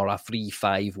 or a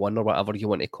 3-5-1 or whatever you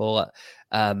want to call it.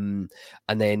 And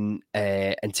then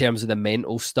in terms of the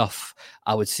mental stuff,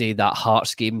 I would say that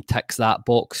Hearts game ticks that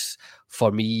box for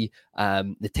me.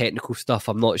 The technical stuff,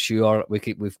 I'm not sure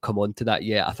we've come on to that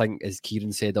yet. I think, as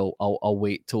Kieran said, I'll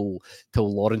wait till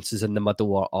Lawrence is in the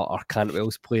middle or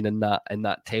Cantwell's playing in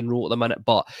that 10 role at the minute.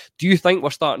 But do you think we're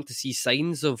starting to see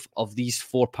signs of these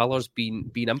 4 pillars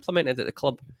being implemented at the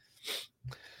club?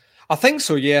 I think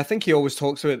so, yeah. I think he always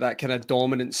talks about that kind of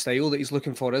dominant style that he's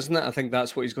looking for, isn't it? I think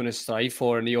that's what he's going to strive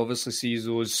for, and he obviously sees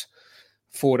those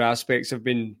 4 aspects have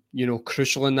been,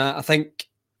 crucial in that. I think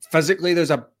physically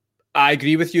I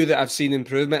agree with you that I've seen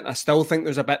improvement. I still think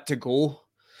there's a bit to go.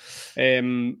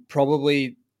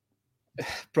 Probably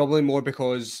more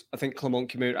because I think Clermont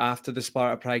came out after the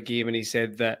Sparta Prague game and he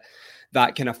said that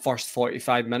kind of first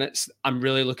 45 minutes, I'm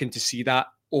really looking to see that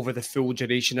over the full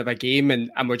duration of a game, and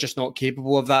we're just not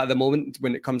capable of that at the moment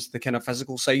when it comes to the kind of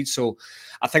physical side. So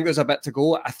I think there's a bit to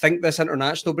go. I think this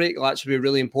international break will actually be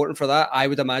really important for that. I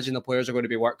would imagine the players are going to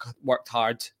be worked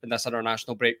hard in this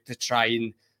international break to try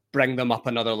and bring them up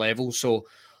another level. So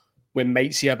we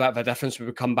might see a bit of a difference when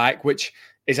we come back, which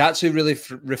is actually really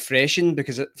refreshing,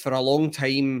 because for a long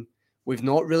time, we've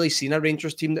not really seen a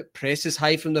Rangers team that presses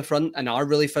high from the front and are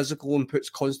really physical and puts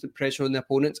constant pressure on the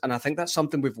opponents. And I think that's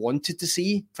something we've wanted to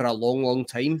see for a long, long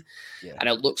time. Yeah. And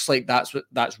it looks like that's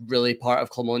really part of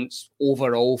Clermont's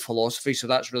overall philosophy. So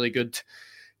that's really good.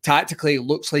 Tactically,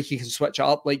 looks like he can switch it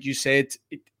up. Like you said,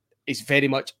 it's very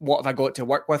much, what have I got to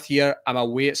work with here? I'm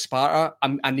away at Sparta.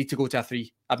 I need to go to a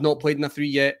 3. I've not played in a 3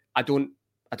 yet. I don't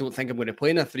think I'm going to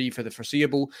play in a 3 for the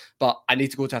foreseeable, but I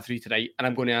need to go to a 3 tonight, and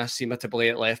I'm going to ask Sima to play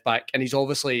at left back. And he's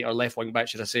obviously, or left wing back,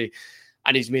 should I say,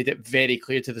 and he's made it very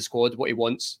clear to the squad what he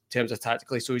wants in terms of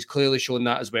tactically. So he's clearly shown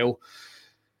that as well.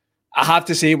 I have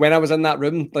to say, when I was in that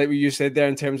room, like what you said there,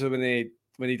 in terms of when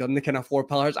he done the kind of 4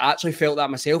 pillars, I actually felt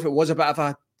that myself. It was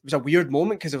a weird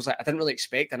moment, because it was like, I didn't really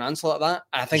expect an answer like that.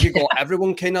 And I think it got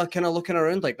everyone kind of looking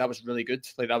around. Like, that was really good.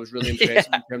 Like, that was really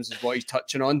impressive in terms of what he's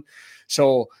touching on.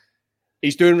 So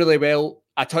he's doing really well.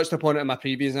 I touched upon it in my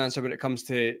previous answer when it comes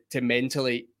to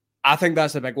mentally. I think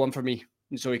that's a big one for me.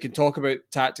 And so we can talk about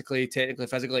tactically, technically,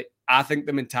 physically. I think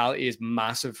the mentality is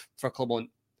massive for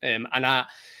Clermont. And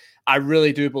I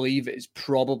really do believe it's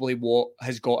probably what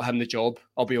has got him the job,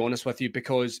 I'll be honest with you,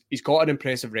 because he's got an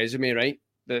impressive resume, right?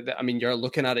 I mean, you're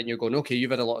looking at it and you're going, okay,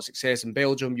 you've had a lot of success in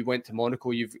Belgium. You went to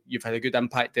Monaco. You've had a good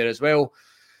impact there as well.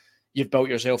 you've built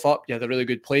yourself up. You had a really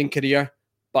good playing career.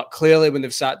 But clearly when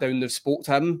they've sat down, they've spoke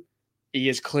to him, he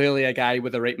is clearly a guy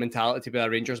with the right mentality to be a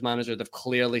Rangers manager. They've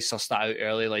clearly sussed that out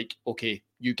early. Like, okay,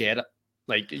 you get it.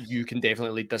 Like, you can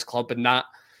definitely lead this club. And that,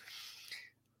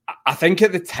 I think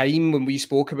at the time when we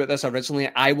spoke about this originally,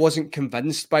 I wasn't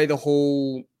convinced by the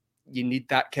whole, you need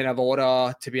that kind of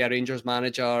aura to be a Rangers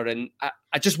manager. And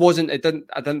I just wasn't, I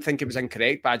didn't think it was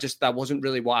incorrect, but that wasn't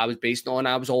really what I was based on.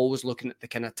 I was always looking at the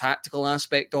kind of tactical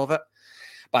aspect of it.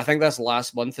 But I think this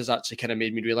last month has actually kind of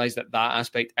made me realise that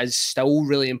aspect is still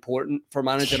really important for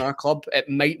managing our club. It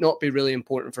might not be really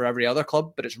important for every other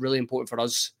club, but it's really important for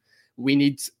us. We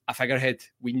need a figurehead.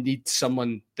 We need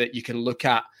someone that you can look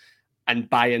at and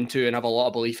buy into and have a lot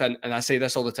of belief in. And I say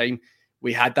this all the time.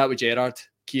 We had that with Gerrard.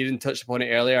 Kieran touched upon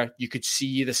it earlier. You could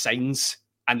see the signs,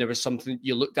 and there was something,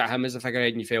 you looked at him as a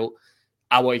figurehead and you felt,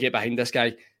 I want to get behind this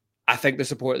guy. I think the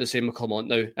support is the same with Clement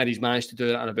now, and he's managed to do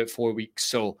that in about 4 weeks.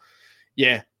 So,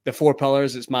 yeah, the 4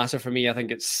 pillars, it's massive for me. I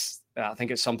think it's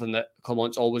something that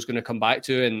Clement's always going to come back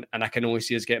to, and I can only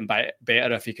see us getting better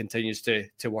if he continues to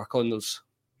work on those.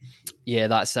 Yeah,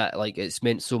 that's it. Like, it's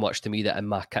meant so much to me that in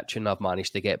my kitchen I've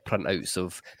managed to get printouts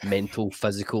of mental,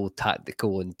 physical,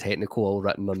 tactical and technical all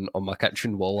written on my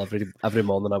kitchen wall every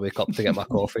morning I wake up to get my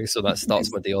coffee. So that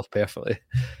starts my day off perfectly.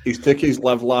 He's took his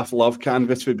live, laugh, love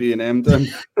canvas for B&M done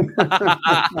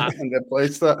and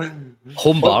replaced it.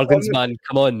 Home bargains, man.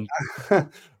 Come on.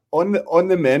 On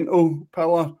the mental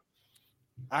pillar,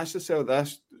 ask yourself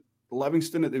this: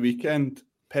 Livingston at the weekend,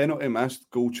 penalty missed,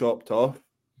 goal chopped off.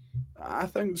 I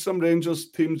think some Rangers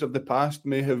teams of the past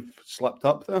may have slipped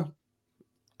up there.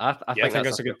 I think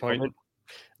that's a good point.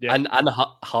 Yeah. And a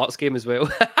Hearts game as well,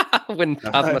 when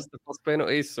Pav missed the first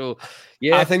penalty. So,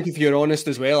 yeah. I think if you're honest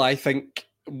as well, I think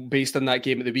based on that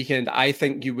game at the weekend, I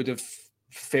think you would have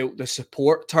felt the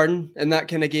support turn in that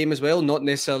kind of game as well, not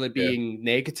necessarily being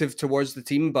negative towards the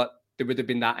team, but there would have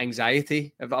been that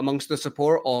anxiety amongst the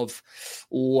support of,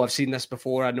 oh, I've seen this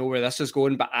before, I know where this is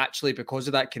going, but actually because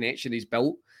of that connection he's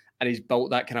built, and he's built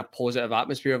that kind of positive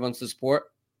atmosphere amongst the support,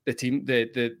 the team,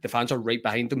 the fans are right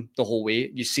behind him the whole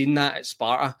way. You've seen that at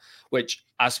Sparta, which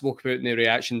I spoke about in the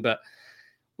reaction, but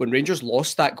when Rangers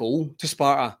lost that goal to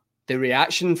Sparta, the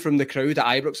reaction from the crowd at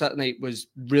Ibrox that night was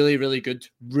really, really good,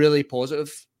 really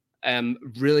positive.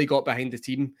 Really got behind the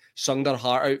team, sung their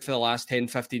heart out for the last 10,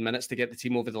 15 minutes to get the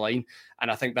team over the line.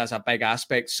 And I think that's a big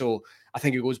aspect. So I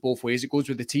think it goes both ways. It goes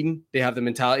with the team. They have the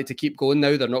mentality to keep going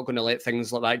now. They're not going to let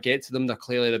things like that get to them. They're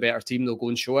clearly the better team. They'll go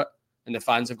and show it. And the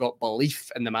fans have got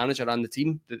belief in the manager and the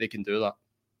team that they can do that.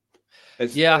 I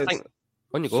think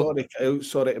when you go. Sorry, Kyle,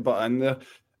 sorry to butt in there.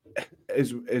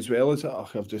 As well as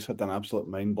I've just had an absolute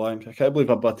mind blank. I can't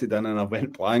believe I butted in and I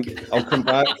went blank. I'll come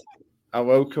back. I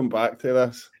will come back to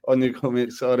this on your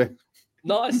comment. Sorry.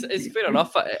 No, it's fair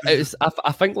enough.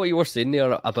 I think what you were saying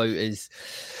there about is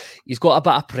he's got a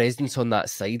bit of presence on that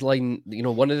sideline. You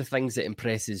know, one of the things that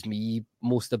impresses me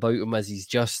most about him is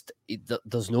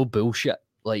there's no bullshit.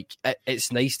 Like,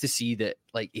 it's nice to see that,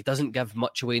 like, he doesn't give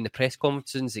much away in the press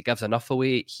conferences. He gives enough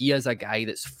away. He is a guy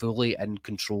that's fully in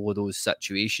control of those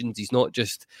situations. He's not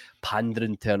just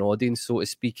pandering to an audience, so to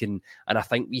speak. And I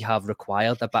think we have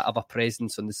required a bit of a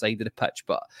presence on the side of the pitch.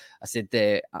 But I said,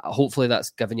 hopefully that's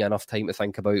given you enough time to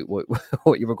think about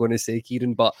what you were going to say,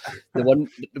 Kieran. But the one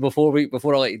before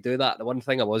I let you do that, the one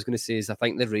thing I was going to say is I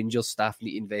think the Rangers staff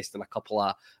need to invest in a couple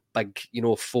of big,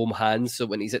 foam hands. So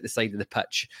when he's at the side of the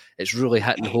pitch, it's really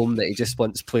hitting home that he just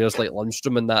wants players like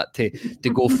Lundstrom and that to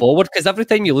go forward. Because every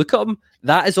time you look at him,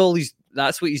 that's what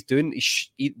he's doing.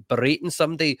 He's berating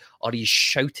somebody or he's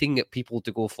shouting at people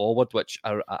to go forward, which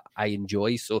I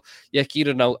enjoy. So yeah,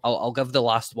 Kieran, I'll give the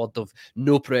last word of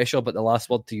no pressure, but the last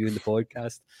word to you in the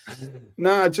podcast.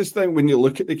 No, I just think when you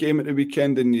look at the game at the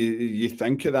weekend and you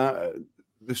think of that,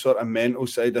 the sort of mental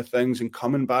side of things, and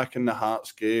coming back in the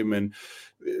Hearts game and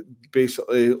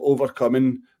basically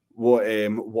overcoming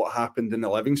what happened in the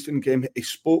Livingston game. He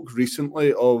spoke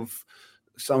recently of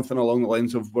something along the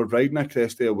lines of, we're riding a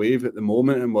crest wave at the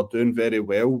moment and we're doing very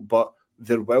well, but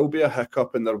there will be a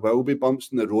hiccup and there will be bumps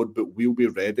in the road, but we'll be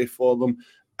ready for them.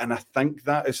 And I think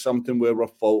that is something where we've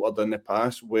faltered in the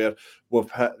past, where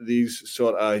we've hit these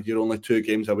sort of, you're only 2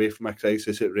 games away from a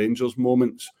crisis at Rangers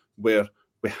moments, where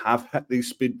we have hit these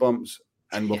speed bumps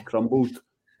and we've crumbled.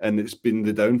 And it's been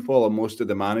the downfall of most of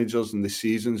the managers and the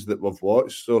seasons that we've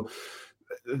watched. So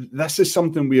this is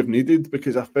something we have needed,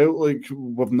 because I felt like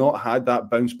we've not had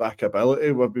that bounce back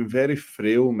ability. We've been very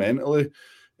frail mentally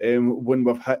when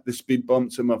we've hit the speed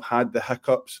bumps and we've had the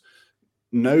hiccups.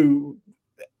 Now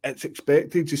it's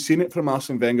expected. You've seen it from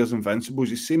Arsene Wenger's Invincibles.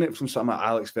 You've seen it from some of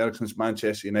Alex Ferguson's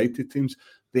Manchester United teams.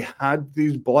 they had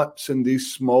these blips and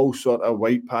these small sort of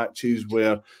white patches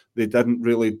where they didn't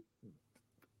really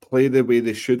play the way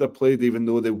they should have played, even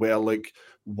though they were like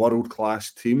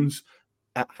world-class teams.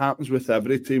 It happens with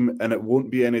every team, and it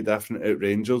won't be any different at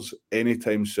Rangers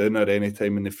anytime soon or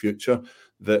anytime in the future,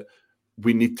 that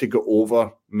we need to get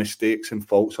over mistakes and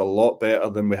faults a lot better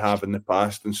than we have in the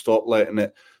past and stop letting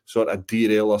it sort of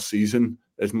derail our season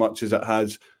as much as it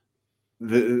has.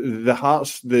 The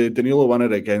Hearts, the Danilo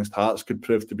winner against Hearts could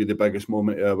prove to be the biggest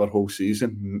moment of our whole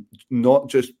season. Not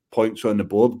just points on the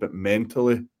board, but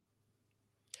mentally.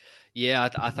 Yeah,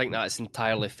 I think that's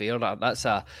entirely fair. That's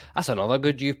another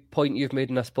good point you've made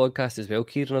in this podcast as well,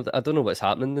 Kieran. I don't know what's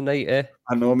happening tonight.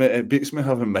 I know, mate. It beats me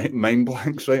having mind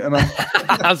blanks right now.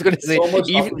 I was going to say,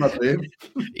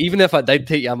 even if it did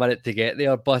take you a minute to get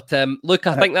there. But look,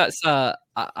 I think that's a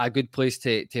good place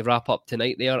to wrap up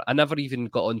tonight there. I never even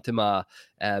got onto my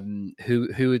who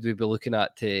would we be looking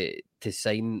at to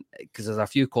sign, because there's a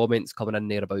few comments coming in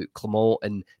there about Clement,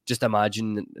 and just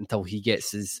imagine until he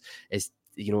gets his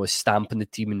stamp in the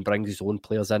team and brings his own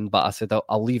players in. But I said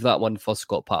I'll leave that one for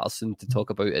Scott Patterson to talk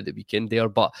about at the weekend there.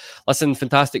 But listen,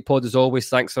 fantastic pod as always.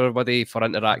 Thanks everybody for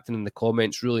interacting in the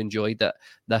comments. Really enjoyed it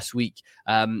this week.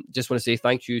 Just want to say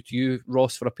thank you to you,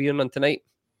 Ross, for appearing on tonight.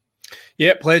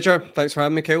 Yeah, pleasure. Thanks for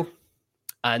having me, Kyle.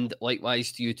 And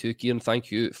likewise to you too, Kieran.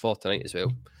 Thank you for tonight as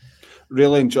well.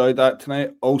 Really enjoyed that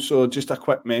tonight. Also, just a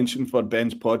quick mention for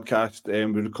Ben's podcast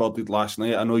we recorded last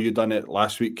night. I know you done it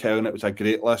last week, Kel, and it was a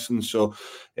great listen. So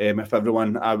if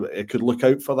everyone could look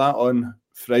out for that on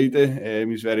Friday.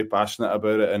 He's very passionate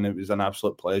about it, and it was an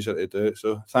absolute pleasure to do it.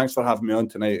 So thanks for having me on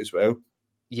tonight as well.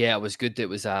 Yeah, it was good. It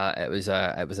was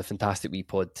a fantastic wee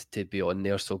pod to be on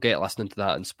there. So get listening to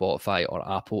that on Spotify or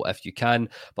Apple if you can.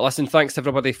 But listen, thanks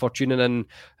everybody for tuning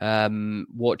in,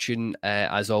 watching.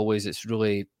 As always, it's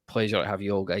really pleasure to have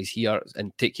you all guys here,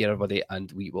 and take care everybody, and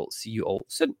we will see you all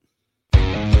soon.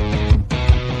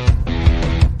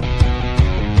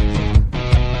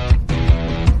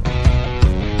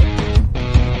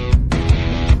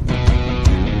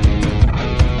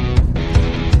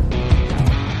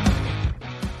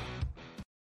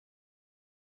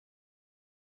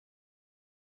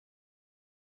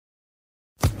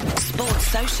 Sports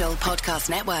Social Podcast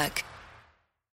Network.